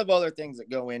a lot of other things that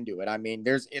go into it. I mean,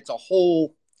 it's a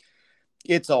whole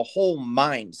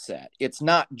mindset. It's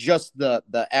not just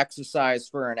the exercise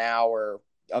for an hour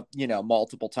of,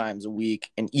 multiple times a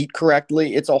week and eat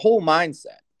correctly. It's a whole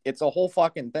mindset. It's a whole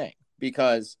fucking thing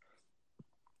because,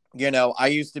 I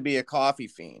used to be a coffee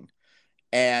fiend,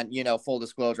 and, full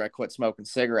disclosure, I quit smoking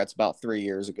cigarettes about 3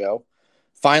 years ago.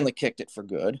 Finally kicked it for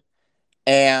good.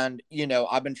 And,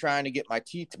 I've been trying to get my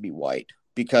teeth to be white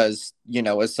because,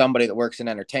 as somebody that works in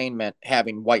entertainment,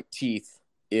 having white teeth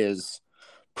is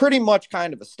pretty much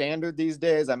kind of a standard these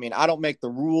days. I mean, I don't make the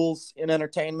rules in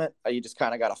entertainment. You just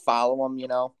kind of got to follow them,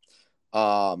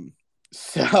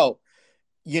 So,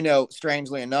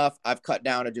 strangely enough, I've cut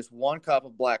down to just 1 cup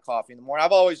of black coffee in the morning.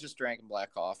 I've always just drank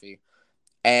black coffee.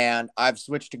 And I've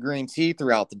switched to green tea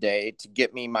throughout the day to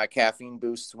get me my caffeine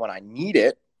boosts when I need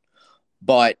it.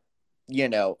 But,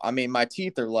 my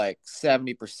teeth are like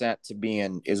 70% to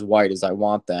being as white as I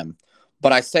want them.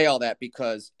 But I say all that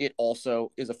because it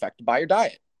also is affected by your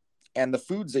diet and the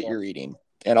foods that you're eating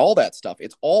and all that stuff.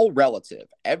 It's all relative.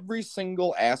 Every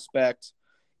single aspect,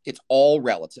 it's all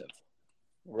relative.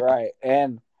 Right.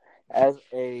 And as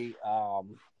a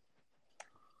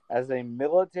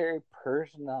military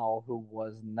personnel who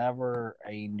was never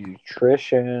a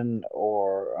nutrition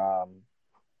or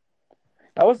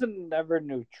I wasn't never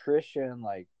nutrition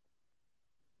like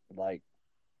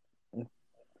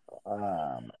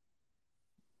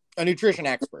a nutrition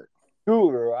expert.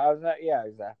 Guru. I was not. Yeah,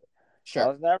 exactly. Sure. I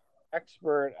was never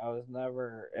expert. I was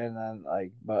never, and then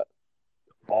but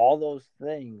all those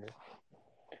things.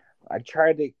 I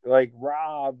tried to,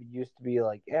 Rob used to be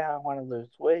like, yeah, I want to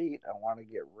lose weight. I want to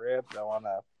get ripped. And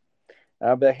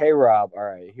I'll be like, hey, Rob, all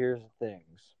right, here's the things.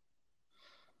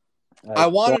 I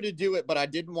wanted to do it, but I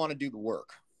didn't want to do the work.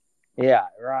 Yeah,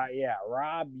 right. Yeah,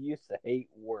 Rob used to hate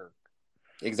work.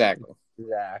 Exactly.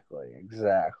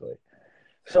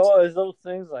 So it was those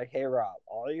things like, hey, Rob,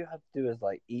 all you have to do is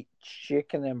eat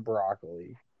chicken and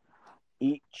broccoli.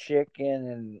 Eat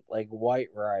chicken and white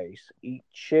rice. Eat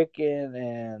chicken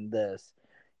and this.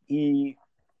 Eat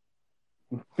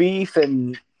beef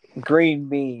and green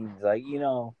beans.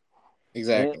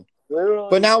 Exactly.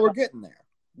 But now we're getting there.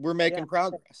 We're making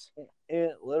progress.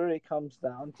 It literally comes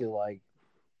down to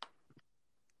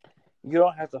you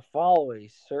don't have to follow a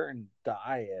certain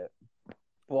diet,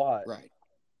 but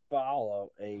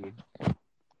follow a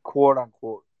quote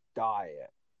unquote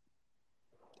diet.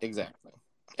 Exactly.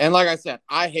 And like I said,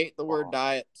 I hate the word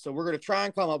diet, so we're going to try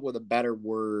and come up with a better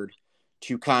word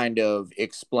to kind of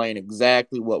explain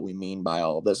exactly what we mean by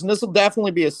all of this. And this will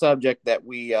definitely be a subject that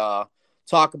we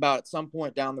talk about at some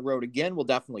point down the road again. We'll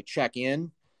definitely check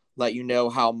in, let you know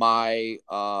how my,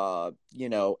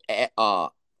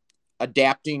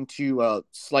 adapting to a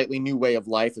slightly new way of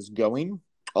life is going,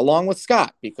 along with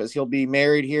Scott, because he'll be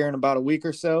married here in about a week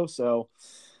or so. So,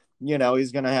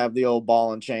 he's going to have the old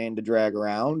ball and chain to drag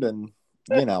around, and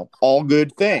all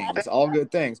good things, all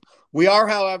good things. We are,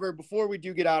 however, before we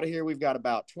do get out of here, we've got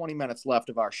about 20 minutes left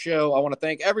of our show. I want to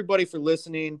thank everybody for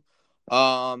listening.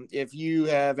 If you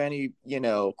have any,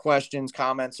 questions,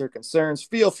 comments, or concerns,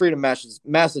 feel free to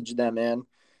message them in,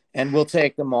 and we'll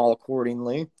take them all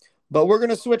accordingly. But we're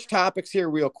gonna switch topics here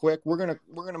real quick. We're gonna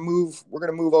move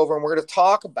over, and we're gonna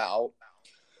talk about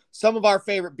some of our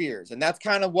favorite beers, and that's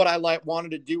kind of what I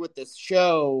wanted to do with this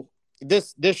show.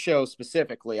 This show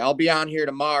specifically. I'll be on here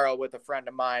tomorrow with a friend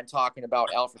of mine talking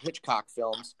about Alfred Hitchcock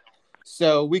films.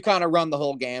 So we kind of run the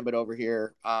whole gambit over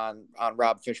here on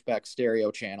Rob Fishbeck's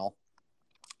stereo channel.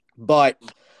 But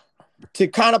to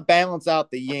kind of balance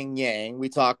out the yin yang, we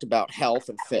talked about health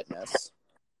and fitness.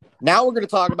 Now we're going to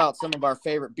talk about some of our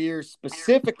favorite beers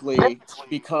specifically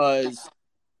because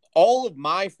all of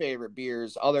my favorite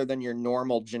beers, other than your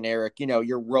normal generic,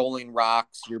 your Rolling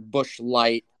Rocks, your Busch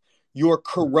Light, your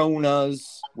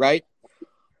Coronas, right,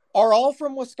 are all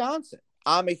from Wisconsin.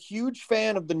 I'm a huge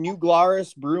fan of the New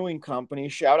Glarus Brewing Company.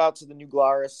 Shout out to the New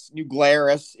Glarus,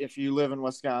 if you live in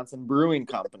Wisconsin, Brewing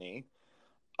Company.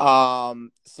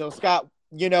 So Scott,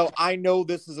 I know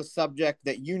this is a subject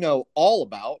that you know all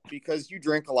about because you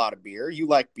drink a lot of beer. You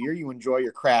like beer. You enjoy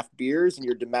your craft beers and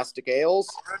your domestic ales.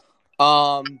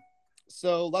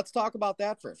 So let's talk about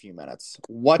that for a few minutes.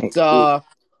 What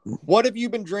have you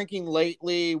been drinking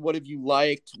lately? What have you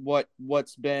liked?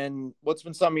 What's been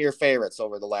some of your favorites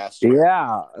over the last year?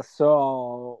 Yeah,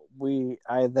 so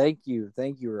I thank you,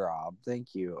 Rob,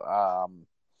 thank you.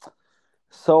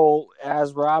 So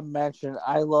as Rob mentioned,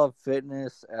 I love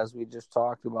fitness. As we just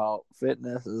talked about,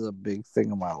 fitness is a big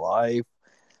thing in my life.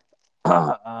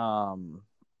 I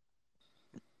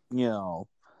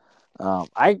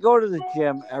go to the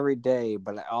gym every day,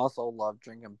 but I also love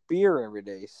drinking beer every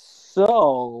day.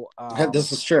 So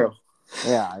this is true.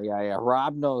 Yeah.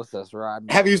 Rob knows this.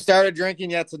 Have you started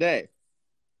drinking yet today?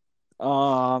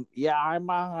 Yeah, I'm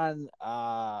on.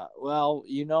 Well,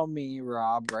 you know me,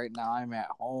 Rob. Right now, I'm at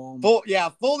home.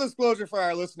 Full disclosure for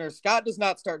our listeners: Scott does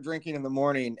not start drinking in the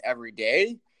morning every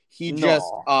day. He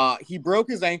broke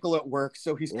his ankle at work,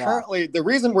 so he's currently. The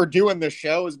reason we're doing this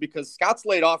show is because Scott's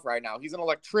laid off right now. He's an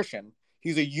electrician.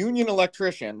 He's a union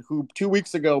electrician who 2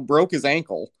 weeks ago broke his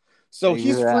ankle, so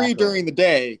he's free during the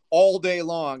day, all day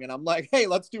long. And I'm like, hey,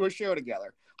 let's do a show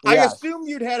together. I assumed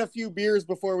you'd had a few beers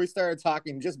before we started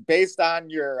talking, just based on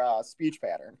your speech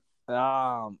pattern.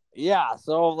 Yeah.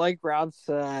 So, like Rob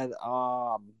said,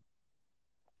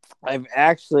 I've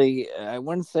actually, I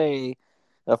wouldn't say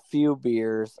a few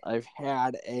beers. I've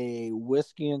had a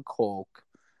whiskey and Coke.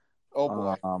 Oh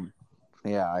boy.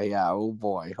 Yeah. Oh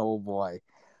boy.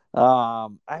 I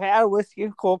had a whiskey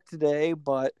and Coke today,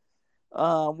 but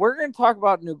we're gonna talk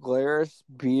about New Glarus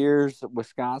beers,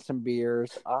 Wisconsin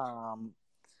beers.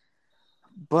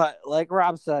 But like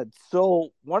Rob said, so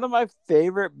one of my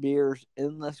favorite beers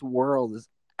in this world is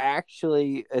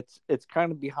actually it's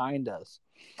kind of behind us.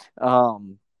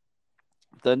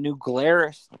 The New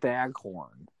Glarus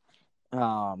Staghorn.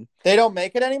 They don't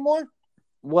make it anymore?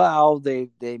 Well,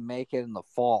 they make it in the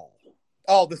fall.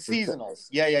 Oh, the seasonals.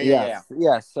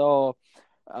 Yeah. So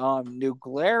New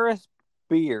Glarus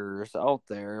beers out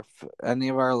there. If any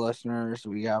of our listeners,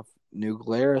 we have New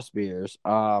Glarus beers.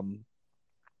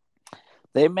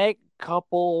 They make a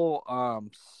couple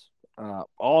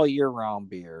all year round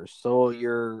beers. So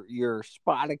your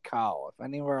Spotted Cow. If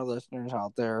any of our listeners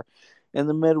out there in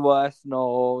the Midwest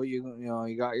know,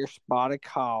 you got your Spotted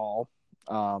Cow.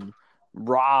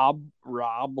 Rob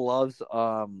loves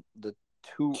the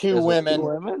two women.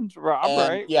 Rob, and,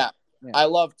 right? Yeah. I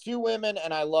love Two Women,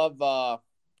 and I love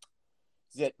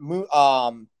is it Moon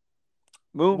Man?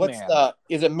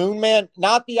 Is it Moon Man?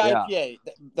 Not the IPA.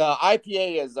 The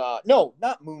IPA is no,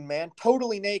 not Moon Man.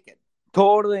 Totally Naked.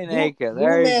 Totally Naked.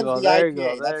 There you go. There you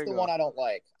go. That's the one I don't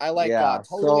like. I like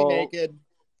Totally Naked.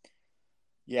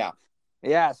 Yeah.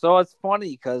 Yeah. So it's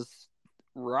funny because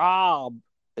Rob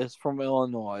is from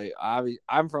Illinois.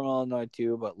 I'm from Illinois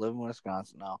too, but live in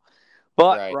Wisconsin now.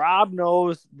 But Rob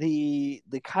knows the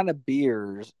kind of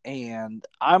beers, and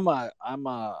I'm a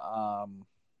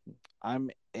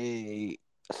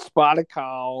Spotted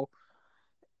Cow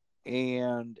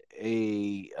and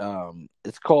a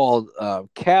it's called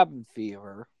Cabin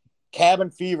Fever. Cabin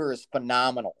Fever is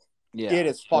phenomenal. Yeah, it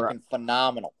is fucking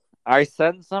phenomenal. I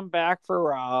sent some back for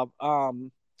Rob.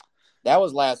 That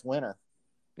was last winter.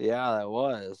 Yeah, that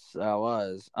was.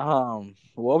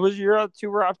 What was your two,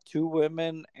 Rob? Two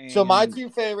Women. So my two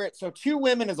favorite. So Two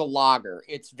Women is a lager.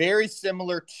 It's very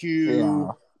similar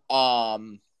to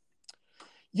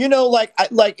Like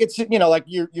it's like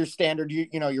your standard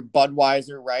your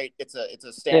Budweiser, right? It's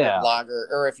a standard lager.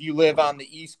 Or if you live on the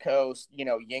East Coast,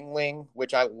 Yingling,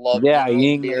 which I love.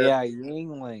 Yingling beer. Yeah,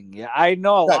 Yingling. Yeah, I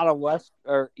know a lot of West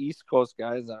or East Coast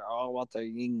guys that are all about their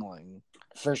Yingling.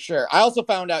 For sure. I also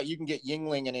found out you can get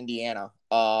Yingling in Indiana.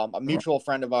 A mutual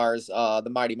friend of ours, the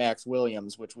mighty Max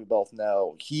Williams, which we both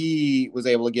know, he was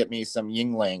able to get me some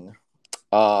Yingling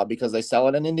because they sell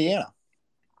it in Indiana.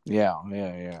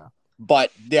 Yeah.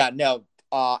 But yeah, no.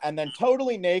 And then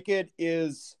Totally Naked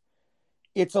it's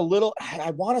a little,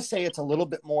 I want to say it's a little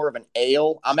bit more of an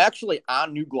ale. I'm actually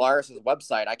on New Glarus's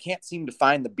website. I can't seem to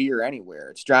find the beer anywhere.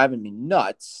 It's driving me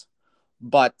nuts.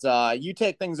 But you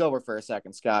take things over for a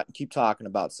second, Scott, and keep talking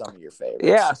about some of your favorites.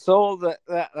 Yeah, so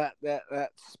that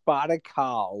Spotted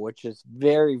Cow, which is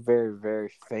very, very,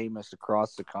 very famous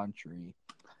across the country.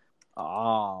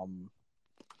 I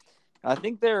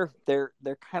think their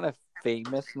kind of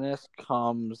famousness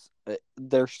comes.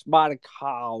 Their Spotted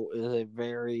Cow is a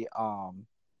very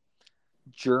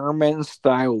German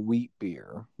style wheat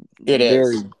beer. It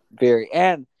is very.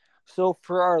 And so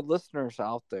for our listeners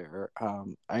out there,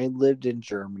 I lived in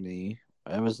Germany.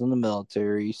 I was in the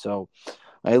military, so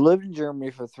I lived in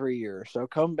Germany for 3 years. So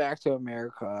come back to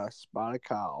America, Spotted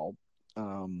Cow.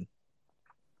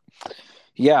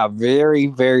 Yeah, very,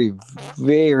 very,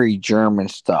 very German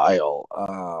style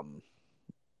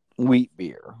wheat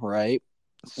beer, right?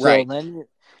 Right.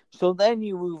 So then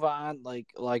you move on,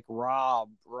 like Rob.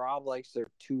 Rob likes their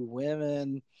two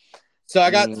women. So I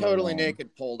got Totally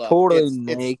Naked pulled up. Totally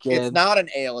Naked. It's not an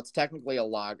ale. It's technically a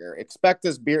lager. Expect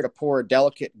this beer to pour a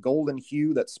delicate golden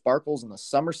hue that sparkles in the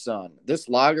summer sun. This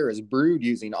lager is brewed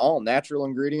using all natural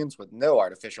ingredients with no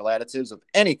artificial additives of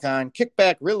any kind. Kick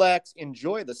back, relax,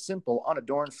 enjoy the simple,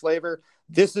 unadorned flavor.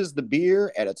 This is the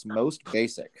beer at its most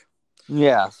basic.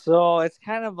 Yeah, so it's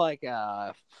kind of like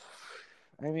I've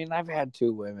had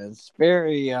two women. It's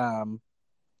very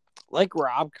like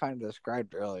Rob kind of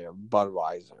described earlier,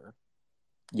 Budweiser.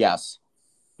 Yes.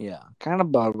 Yeah, kind of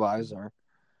Budweiser.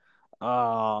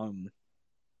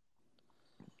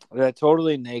 They're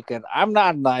Totally Naked. I'm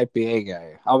not an IPA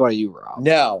guy. How about you, Rob?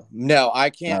 No, I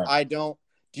can't. Right. I don't.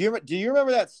 Do you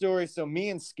remember that story? So me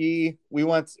and Ski, we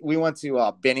went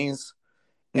to Benny's,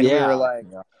 and we were like,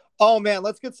 oh man,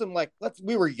 let's get some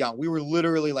we were young. We were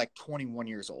literally like 21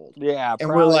 years old. Yeah, and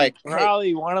we're like,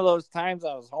 probably one of those times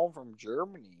I was home from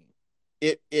Germany.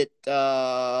 You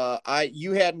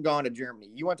hadn't gone to Germany.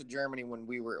 You went to Germany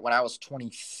when I was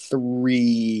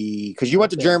 23, because you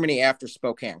went to Germany after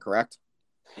Spokane, correct?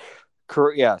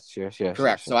 Correct. Yes. Correct.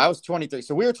 Yes. So I was 23.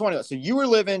 So we were 20. So you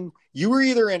were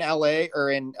either in LA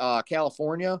or in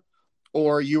California,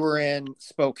 or you were in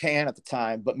Spokane at the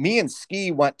time. But me and Ski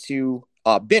went to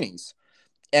Benny's.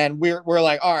 And we're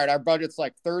like, all right, our budget's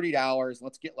like $30.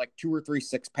 Let's get like 2 or 3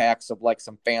 6-packs of like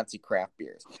some fancy craft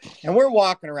beers. And we're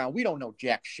walking around. We don't know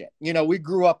jack shit. We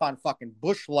grew up on fucking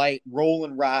Busch Light,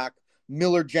 Rolling Rock,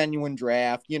 Miller Genuine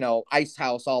Draft, Ice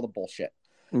House, all the bullshit.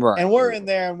 Right. And we're in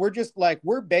there and we're just like,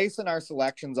 we're basing our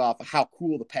selections off of how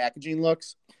cool the packaging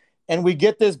looks. And we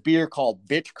get this beer called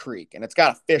Bitch Creek, and it's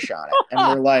got a fish on it.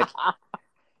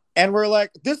 And we're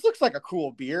like, this looks like a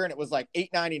cool beer. And it was like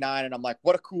 $8.99. And I'm like,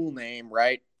 what a cool name,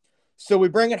 right? So we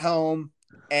bring it home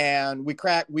and we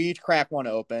each crack one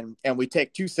open, and we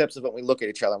take 2 sips of it. And we look at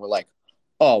each other and we're like,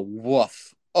 oh,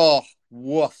 woof. Oh,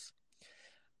 woof.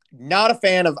 Not a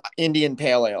fan of Indian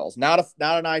Pale Ales. Not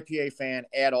an IPA fan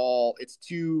at all. It's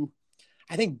too,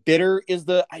 I think bitter is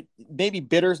maybe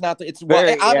bitter's not the, it's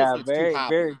very, it's very, too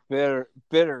hoppy. Very bitter.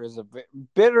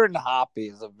 Bitter and hoppy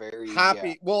is a very hoppy.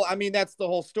 Yeah. Well, I mean, that's the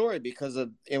whole story, because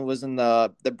it was in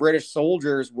the British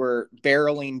soldiers were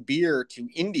barreling beer to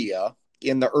India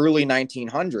in the early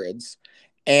 1900s.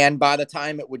 And by the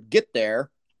time it would get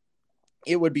there,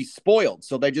 it would be spoiled.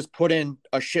 So they just put in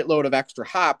a shitload of extra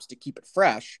hops to keep it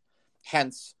fresh.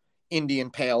 Hence Indian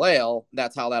Pale Ale.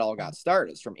 That's how that all got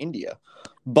started, is from India.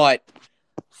 But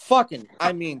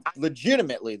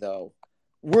legitimately though,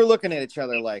 we're looking at each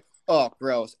other like, oh,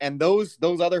 gross. And those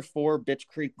other 4 Bitch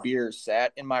Creek beers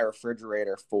sat in my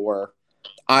refrigerator for,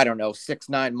 I don't know,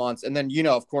 6-9 months. And then,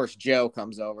 of course, Joe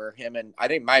comes over, him, and I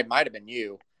think might have been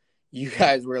you. You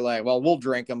guys were like, well, we'll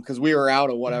drink them, because we were out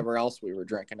of whatever else we were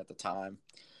drinking at the time.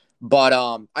 But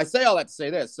I say all that to say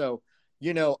this. So,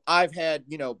 I've had,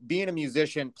 being a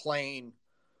musician, playing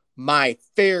my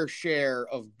fair share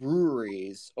of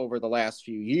breweries over the last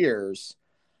few years.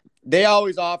 They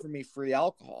always offer me free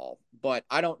alcohol, but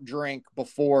I don't drink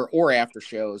before or after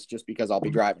shows, just because I'll be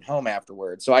driving home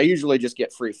afterwards. So I usually just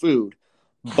get free food.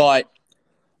 But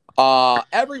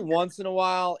Every once in a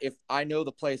while, if I know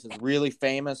the place is really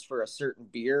famous for a certain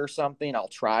beer or something, I'll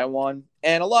try one.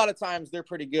 And a lot of times they're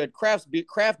pretty good. Craft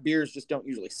beers just don't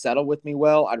usually settle with me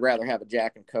well. I'd rather have a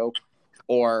Jack and Coke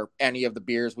or any of the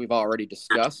beers we've already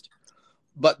discussed.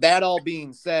 But that all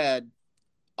being said,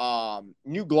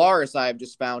 New Glarus I've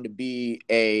just found to be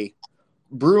a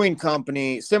brewing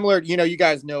company similar. You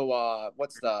guys know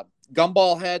what's the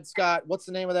Gumball Head, Scott? What's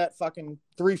the name of that fucking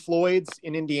Three Floyds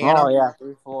in Indiana? Oh yeah,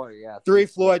 Three Floyds. Yeah, Three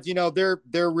Floyds.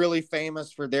 They're really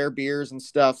famous for their beers and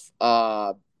stuff.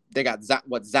 They got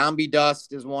Zombie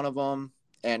Dust is one of them,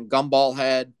 and Gumball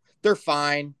Head. They're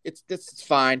fine. It's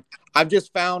fine. I've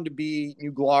just found to be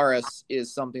New Glarus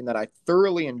is something that I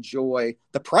thoroughly enjoy.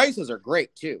 The prices are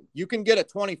great too. You can get a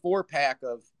 24 pack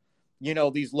of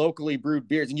these locally brewed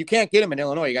beers, and you can't get them in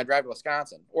Illinois. You got to drive to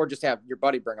Wisconsin, or just have your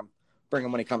buddy bring them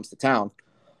when he comes to town.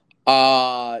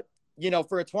 For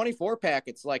a 24 pack,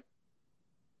 it's like,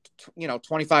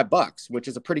 $25, which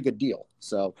is a pretty good deal.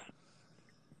 So.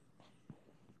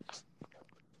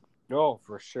 Oh,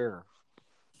 for sure.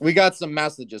 We got some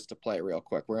messages to play real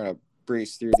quick. We're going to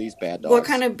breeze through these bad dogs. What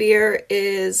kind of beer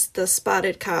is the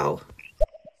Spotted Cow?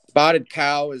 Spotted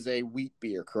Cow is a wheat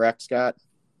beer, correct, Scott?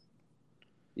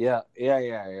 Yeah.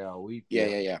 Wheat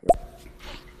beer. Yeah.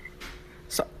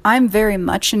 So I'm very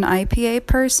much an IPA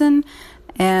person,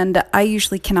 and I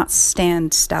usually cannot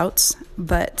stand stouts,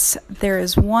 but there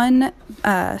is one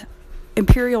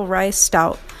Imperial Rice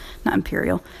Stout, not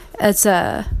Imperial, it's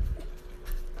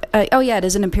it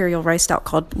is an Imperial Rice Stout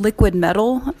called Liquid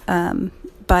Metal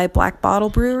by Black Bottle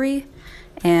Brewery,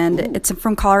 and it's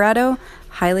from Colorado.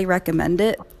 Highly recommend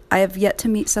it. I have yet to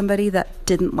meet somebody that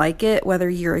didn't like it, whether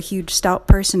you're a huge stout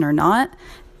person or not.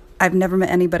 I've never met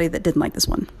anybody that didn't like this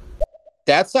one.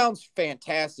 That sounds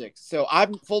fantastic. So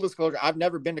full disclosure, I've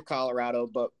never been to Colorado,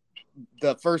 but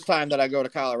the first time that I go to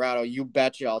Colorado, you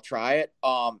betcha I'll try it.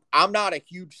 I'm not a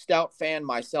huge stout fan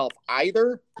myself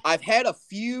either. I've had a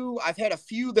few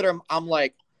that I'm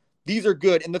like, these are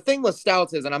good. And the thing with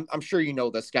stouts is, and I'm sure you know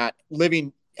this, Scott,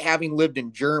 having lived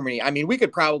in Germany, I mean, we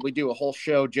could probably do a whole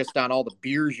show just on all the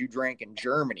beers you drank in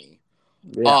Germany.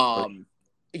 Yeah,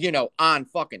 on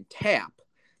fucking tap.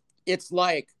 It's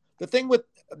like the thing with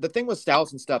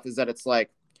stouts and stuff is that it's like,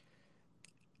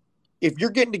 if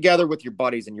you're getting together with your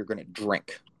buddies and you're going to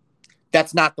drink,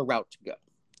 that's not the route to go.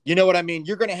 You know what I mean?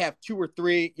 You're going to have 2 or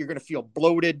 3. You're going to feel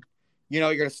bloated.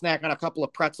 You're going to snack on a couple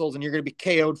of pretzels and you're going to be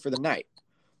KO'd for the night.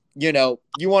 You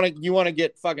want to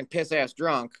get fucking piss ass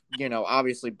drunk.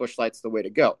 Obviously Busch Light's the way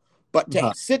to go. But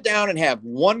to sit down and have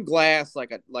one glass,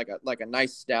 like a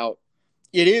nice stout,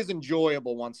 it is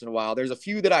enjoyable once in a while. There's a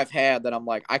few that I've had that I'm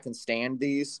like, I can stand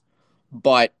these,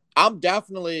 but I'm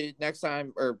definitely next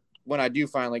time, or when I do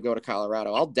finally go to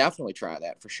Colorado, I'll definitely try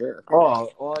that for sure.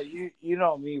 Oh, well, you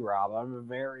know me, Rob. I'm a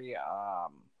very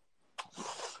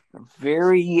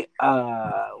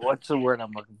what's the word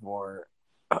I'm looking for?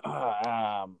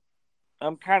 I'm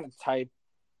kind of type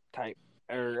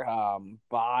or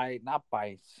not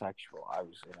bisexual,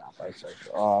 obviously not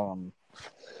bisexual.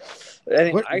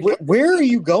 Where are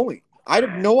you going? I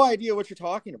have no idea what you're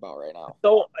talking about right now.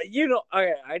 So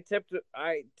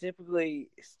I typically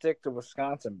stick to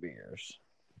Wisconsin beers.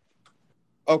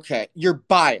 Okay, you're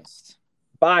biased.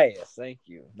 Biased, thank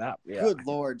you. Good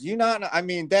Lord, do you not? I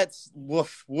mean, that's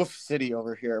woof city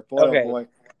over here. Boy, okay. Oh boy.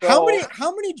 So,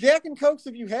 how many Jack and Cokes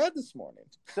have you had this morning?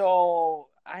 So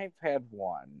I've had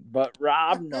one, but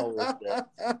Rob knows this.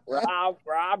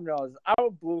 Rob knows I'm a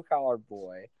blue collar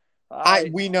boy.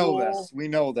 We know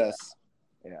this.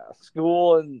 Yeah,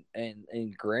 school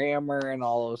and grammar and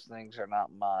all those things are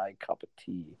not my cup of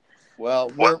tea.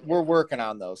 Well, we're working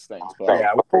on those things, but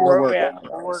yeah, we're working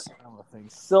on the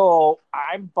things. So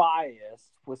I'm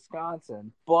biased,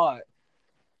 Wisconsin, but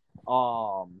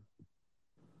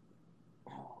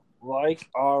like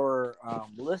our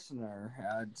listener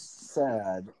had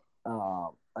said,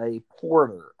 a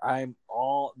porter. One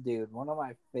of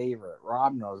my favorite.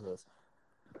 Rob knows this.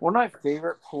 One of my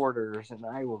favorite porters, and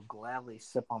I will gladly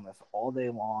sip on this all day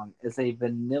long, is a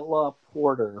vanilla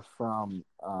porter from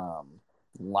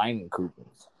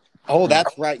Leinenkugels. Oh,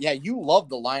 that's right. Yeah, you love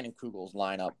the Leinenkugels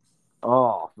lineup.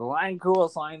 Oh, the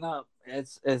Leinenkugels lineup,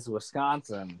 it's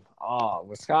Wisconsin. Oh,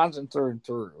 Wisconsin through and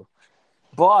through.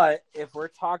 But if we're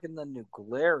talking the New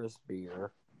Glarus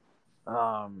beer,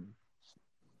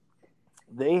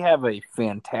 they have a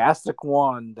fantastic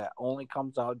one that only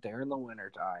comes out during the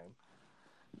wintertime.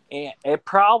 And it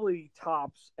probably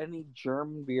tops any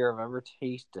German beer I've ever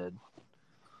tasted.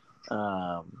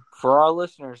 For our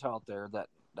listeners out there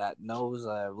that knows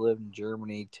that I've lived in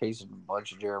Germany, tasted a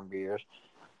bunch of German beers,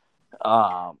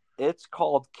 it's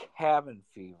called Cabin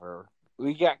Fever.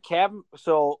 We got cabin.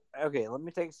 So okay, let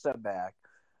me take a step back.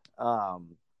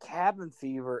 Cabin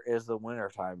Fever is the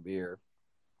wintertime beer.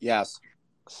 Yes.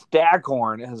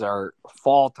 Staghorn is our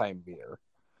fall time beer.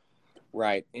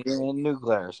 Right. And New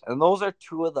Glarus. And those are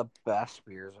two of the best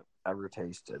beers I've ever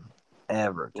tasted.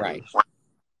 Right.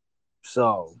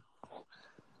 So,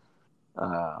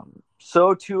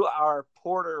 so to our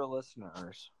Porter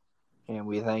listeners, and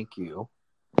we thank you.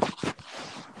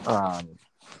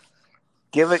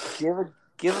 Give a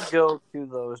go to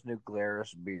those New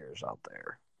Glarus beers out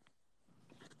there.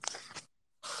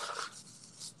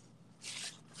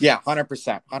 Yeah,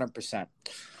 100%.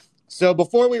 So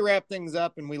before we wrap things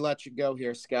up and we let you go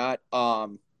here, Scott, I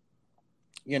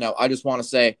just want to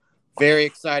say, very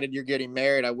excited you're getting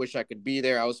married. I wish I could be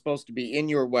there. I was supposed to be in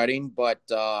your wedding, but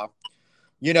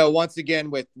once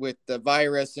again with the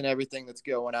virus and everything that's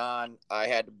going on, I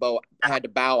had to bow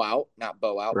out,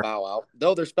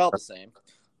 though they're spelled the same.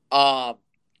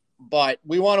 But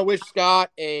we want to wish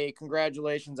Scott a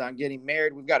congratulations on getting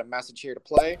married. We've got a message here to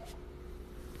play.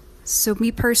 So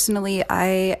me personally,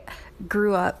 I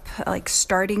grew up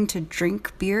starting to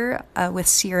drink beer with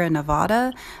Sierra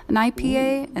Nevada, an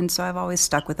IPA, and so I've always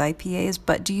stuck with IPAs.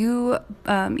 But do you,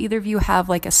 either of you,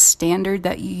 have a standard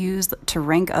that you use to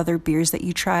rank other beers that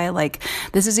you try? Like,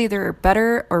 this is either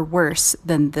better or worse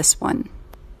than this one?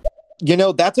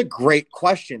 That's a great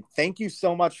question. Thank you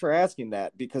so much for asking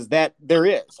that, because there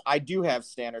is. I do have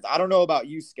standards. I don't know about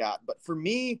you, Scott, but for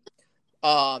me,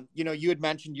 you had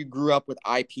mentioned you grew up with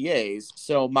IPAs.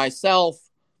 So myself,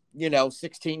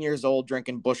 16 years old,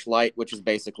 drinking Busch Light, which is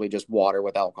basically just water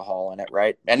with alcohol in it,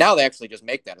 right? And now they actually just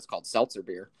make that. It's called seltzer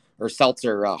beer or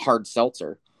seltzer, hard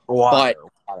seltzer. Water,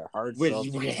 hard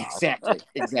seltzer.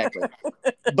 Exactly.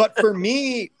 But for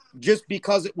me, just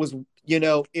because it was,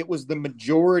 it was the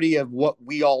majority of what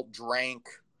we all drank,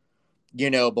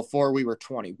 before we were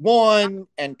 21,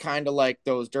 and kind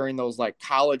of during those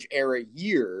college era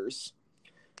years,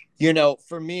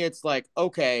 for me, it's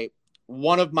okay,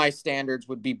 one of my standards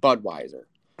would be Budweiser.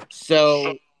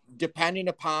 So depending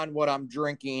upon what I'm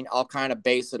drinking, I'll kind of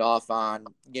base it off on,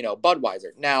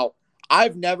 Budweiser. Now,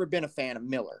 I've never been a fan of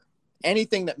Miller.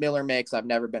 Anything that Miller makes, I've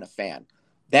never been a fan.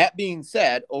 That being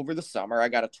said, over the summer, I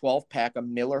got a 12-pack of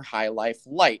Miller High Life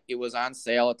Light. It was on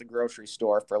sale at the grocery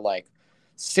store for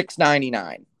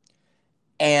 $6.99.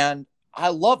 And I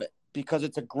love it because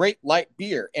it's a great light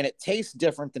beer, and it tastes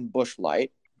different than Busch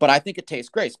Light, but I think it tastes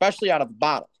great, especially out of the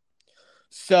bottle.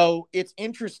 So it's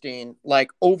interesting,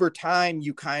 over time,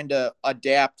 you kind of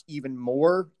adapt even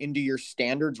more into your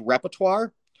standards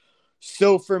repertoire.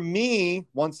 So for me,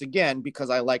 once again, because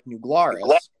I like New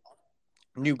Glarus,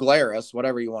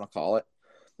 whatever you want to call it,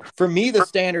 for me, the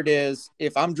standard is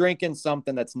if I'm drinking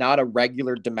something that's not a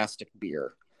regular domestic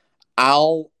beer,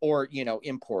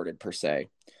 imported per se,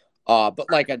 but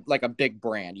like a big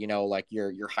brand, like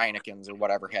your Heinekens or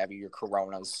whatever have you, your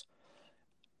Coronas,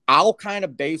 I'll kind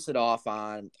of base it off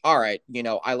on, all right,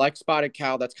 I like Spotted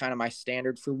Cow. That's kind of my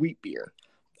standard for wheat beer.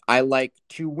 I like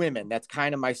Two Women. That's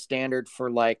kind of my standard for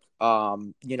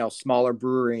smaller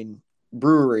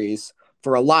breweries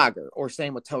for a lager, or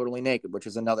same with Totally Naked, which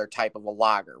is another type of a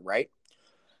lager, right?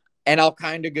 And I'll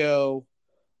kind of go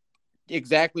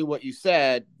exactly what you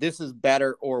said. This is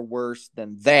better or worse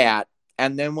than that.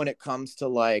 And then when it comes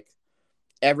to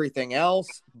everything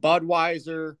else,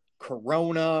 Budweiser,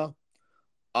 Corona,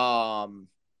 and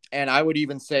I would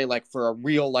even say for a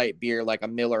real light beer, like a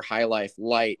Miller High Life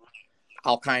Light,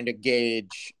 I'll kind of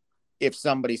gauge if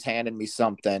somebody's handing me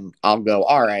something, I'll go,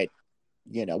 all right,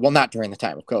 not during the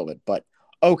time of COVID, but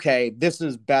okay, this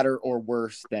is better or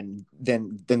worse than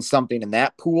something in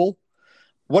that pool.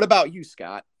 What about you,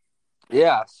 Scott?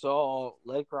 Yeah, so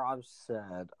like Rob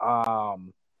said,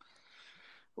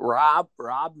 Rob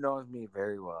knows me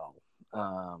very well.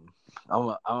 I'm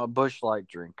a Busch Light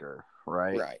drinker,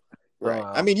 right? Right.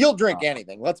 I mean, you'll drink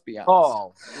anything. Let's be honest.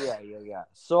 Oh, yeah.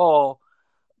 So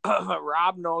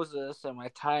Rob knows this. In my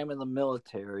time in the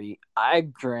military, I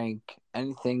drank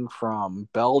anything from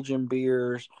Belgian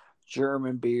beers,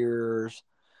 German beers.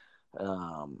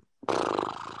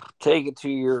 Take it to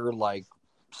your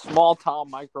small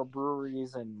town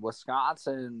microbreweries in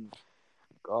Wisconsin,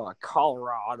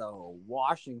 Colorado,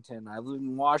 Washington. I lived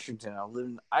in Washington. I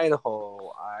lived in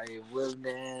Idaho. I've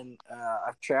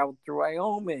traveled through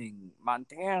Wyoming,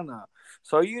 Montana.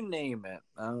 So you name it.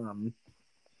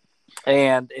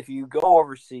 And if you go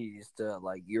overseas to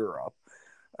Europe,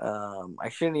 I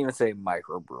shouldn't even say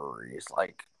microbreweries.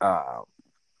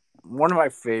 One of my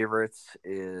favorites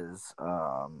is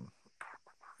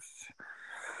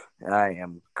I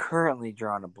am currently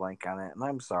drawing a blank on it, and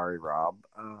I'm sorry, Rob.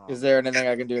 Is there anything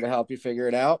I can do to help you figure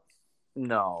it out?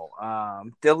 No.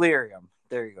 Delirium.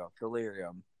 There you go.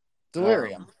 Delirium.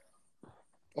 Delirium.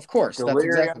 Of course, Delirium.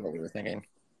 that's exactly what we were thinking.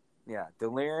 Yeah,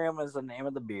 Delirium is the name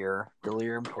of the beer.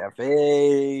 Delirium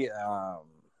Cafe.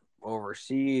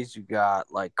 Overseas, you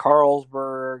got like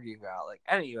Carlsberg. You got like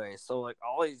anyway. So like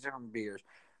all these different beers.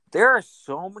 There are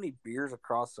so many beers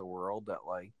across the world that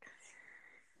like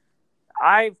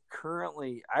I've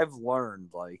learned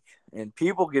like, and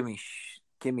people give me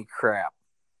crap.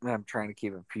 And I'm trying to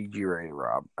keep it PG rated,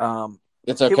 Rob.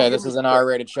 It's okay. This is an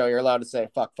R-rated show. You're allowed to say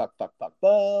fuck.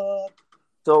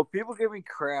 So people give me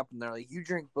crap, and they're like, "You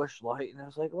drink Busch Light," and I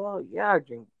was like, "Well, yeah, I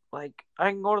drink. Like,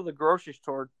 I can go to the grocery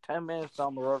store 10 minutes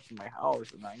down the road from my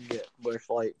house, and I can get Busch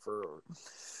Light for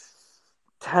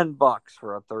 $10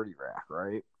 for a 30 rack,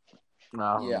 right?"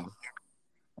 Yeah.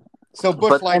 So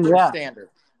Busch Light is standard.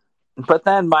 But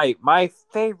then my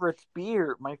favorite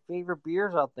beers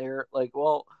out there, like,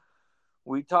 well,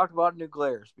 we talked about New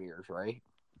Glarus beers, right?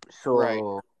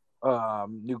 So,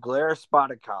 New Glarus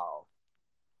Spotted Cow,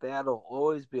 that'll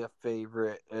always be a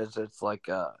favorite, as it's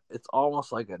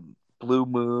almost like a Blue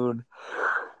Moon.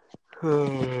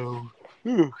 Oh,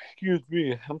 excuse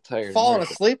me, I'm tired. Falling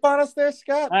asleep on us there,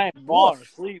 Scott? I'm falling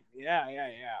asleep. Yeah.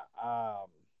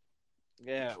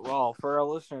 Yeah, well, for our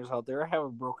listeners out there, I have a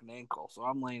broken ankle, so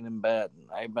I'm laying in bed, and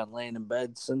I've been laying in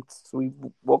bed since we've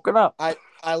woken up.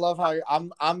 I love how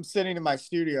I'm sitting in my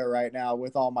studio right now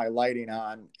with all my lighting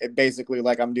on. It basically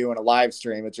like I'm doing a live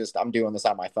stream. It's just I'm doing this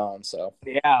on my phone. So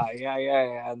yeah.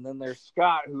 And then there's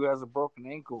Scott, who has a broken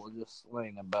ankle, just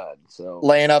laying in bed. So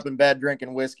laying up in bed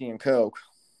drinking whiskey and Coke.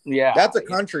 Yeah, that's a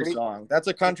country song. That's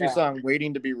a country song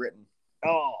waiting to be written.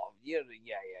 Oh yeah.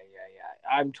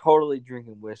 I'm totally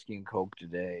drinking whiskey and Coke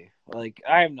today. Like,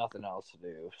 I have nothing else to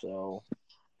do, so.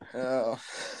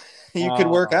 You could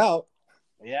work out.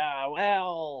 Yeah,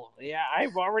 well, yeah,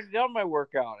 I've already done my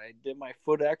workout. I did my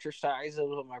foot exercises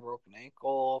with my broken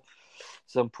ankle,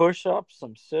 some push-ups,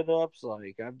 some sit-ups.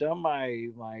 Like, I've done my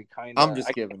kind of. I'm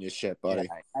just giving you shit, buddy.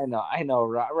 Yeah, I know.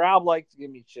 Rob likes to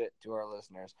give me shit to our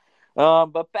listeners.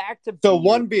 But back to so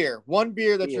beer. One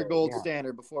beer that's your gold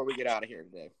standard before we get out of here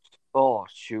today. Oh,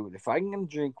 shoot. If I can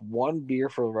drink one beer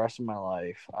for the rest of my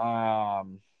life,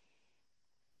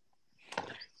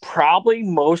 probably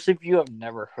most of you have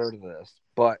never heard of this,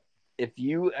 but if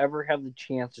you ever have the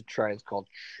chance to try, it's called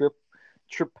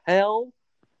Tripel.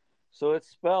 So it's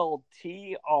spelled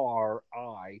Tripel.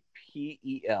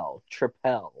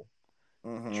 Tripel.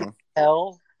 Mm-hmm.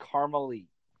 Tripel Karmeliet.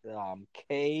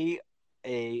 Karmeliet.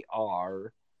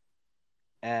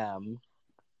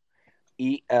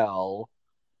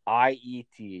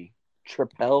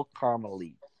 Tripel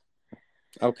Karmeliet.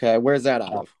 Okay, where's that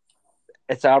out of?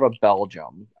 It's out of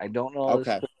Belgium. I don't know.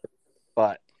 Okay,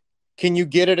 but can you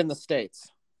get it in the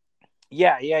States?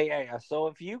 Yeah. So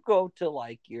if you go to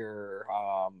like your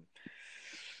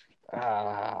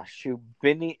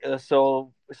Benny.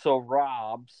 So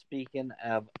Rob, speaking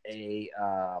of a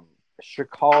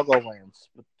Chicagoland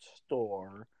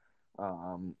store.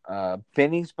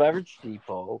 Benny's Beverage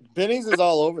Depot. Benny's is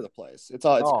all over the place. It's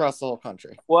across the whole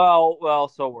country. Well,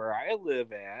 so where I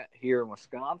live at here in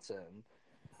Wisconsin,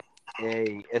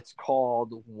 it's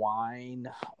called Wine.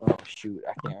 Oh shoot,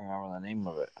 I can't remember the name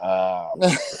of it.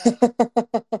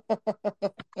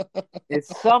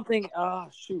 It's something. Oh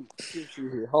shoot.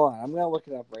 Hold on, I'm gonna look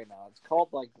it up right now. It's called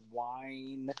like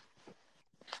Wine.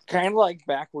 Kind of like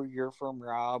back where you're from,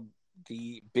 Rob.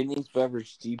 The Benny's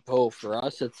Beverage Depot. For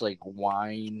us, it's like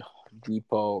Wine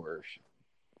Depot or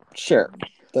sure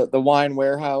the Wine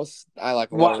Warehouse. I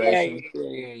like alliteration.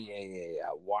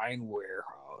 Yeah. Wine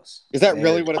Warehouse. Is that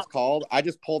really what it's called? I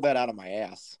just pulled that out of my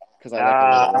ass because I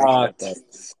like alliteration.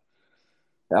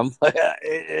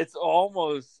 It's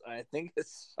almost. I think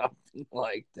it's something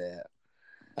like that.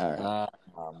 All right.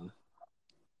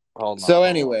 Hold on. So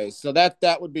anyway, so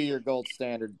that would be your gold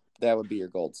standard. That would be your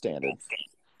gold standard.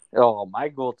 Oh, my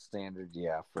gold standard,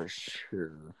 yeah, for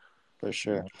sure. For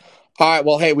sure. All right,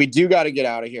 well, hey, we do got to get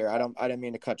out of here. I didn't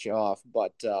mean to cut you off,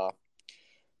 but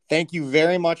thank you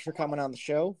very much for coming on the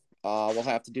show. We'll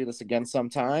have to do this again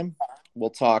sometime. We'll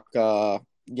talk, there's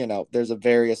a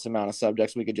various amount of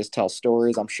subjects. We could just tell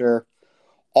stories, I'm sure,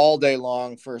 all day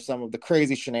long for some of the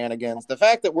crazy shenanigans. The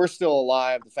fact that we're still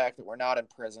alive, the fact that we're not in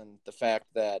prison, the fact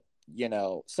that,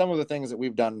 some of the things that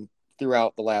we've done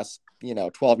throughout the last,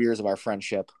 12 years of our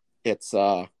friendship. It's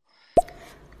that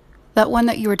one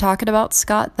that you were talking about,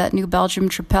 Scott, that New Belgium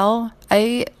Tripel.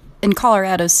 I in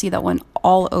Colorado see that one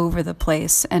all over the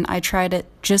place, and I tried it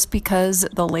just because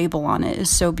the label on it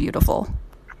is so beautiful.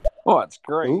 Oh, it's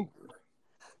great. Ooh.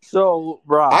 So,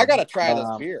 Rob, I gotta try this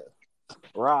beer.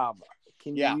 Rob,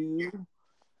 can you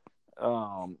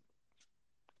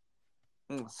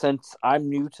since I'm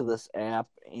new to this app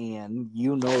and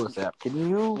you know this app, can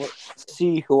you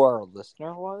see who our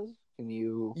listener was? Can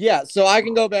you? Yeah, so I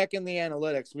can go back in the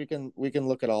analytics. We can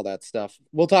look at all that stuff.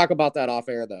 We'll talk about that off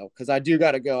air though, because I do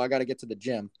got to go. I got to get to the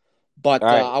gym. But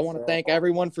Right. I want to thank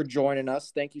everyone for joining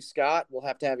us. Thank you, Scott. We'll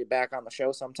have to have you back on the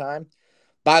show sometime.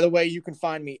 By the way, you can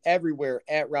find me everywhere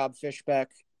at Rob Fishbeck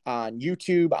on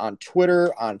YouTube, on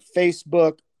Twitter, on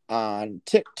Facebook, on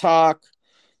TikTok,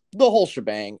 the whole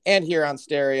shebang, and here on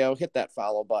Stereo. Hit that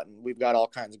follow button. We've got all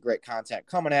kinds of great content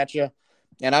coming at you.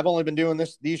 And I've only been doing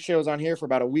these shows on here for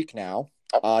about a week now.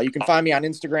 You can find me on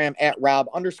Instagram at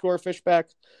Rob_Fishbeck.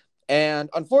 And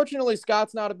unfortunately,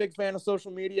 Scott's not a big fan of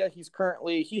social media.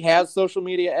 He has social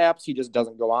media apps. He just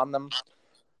doesn't go on them.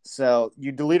 So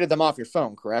you deleted them off your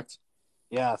phone, correct?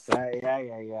 Yes.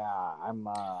 Yeah. I'm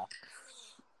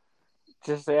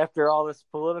just after all this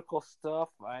political stuff,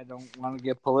 I don't want to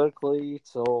get politically,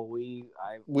 so we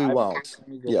won't.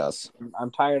 Yes.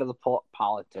 I'm tired of the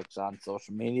politics on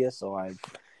social media, so I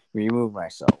remove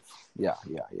myself. Yeah.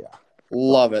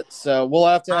 Love it. So we'll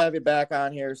have to have you back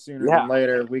on here sooner than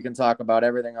later. We can talk about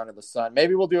everything under the sun.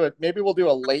 Maybe we'll do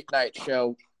a late night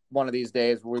show one of these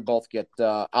days where we both get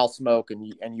I'll smoke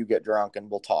and you get drunk and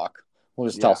we'll talk. We'll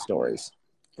just tell stories.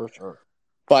 For sure.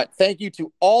 But thank you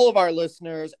to all of our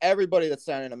listeners, everybody that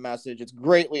sent in a message. It's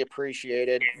greatly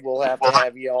appreciated. We'll have to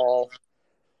have you all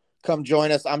come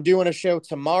join us. I'm doing a show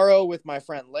tomorrow with my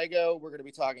friend Lego. We're going to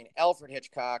be talking Alfred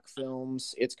Hitchcock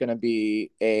films. It's going to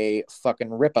be a fucking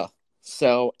ripper.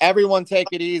 So everyone take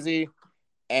it easy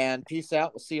and peace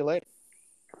out. We'll see you later.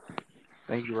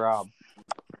 Thank you, Rob.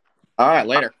 All right,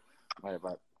 later. Bye.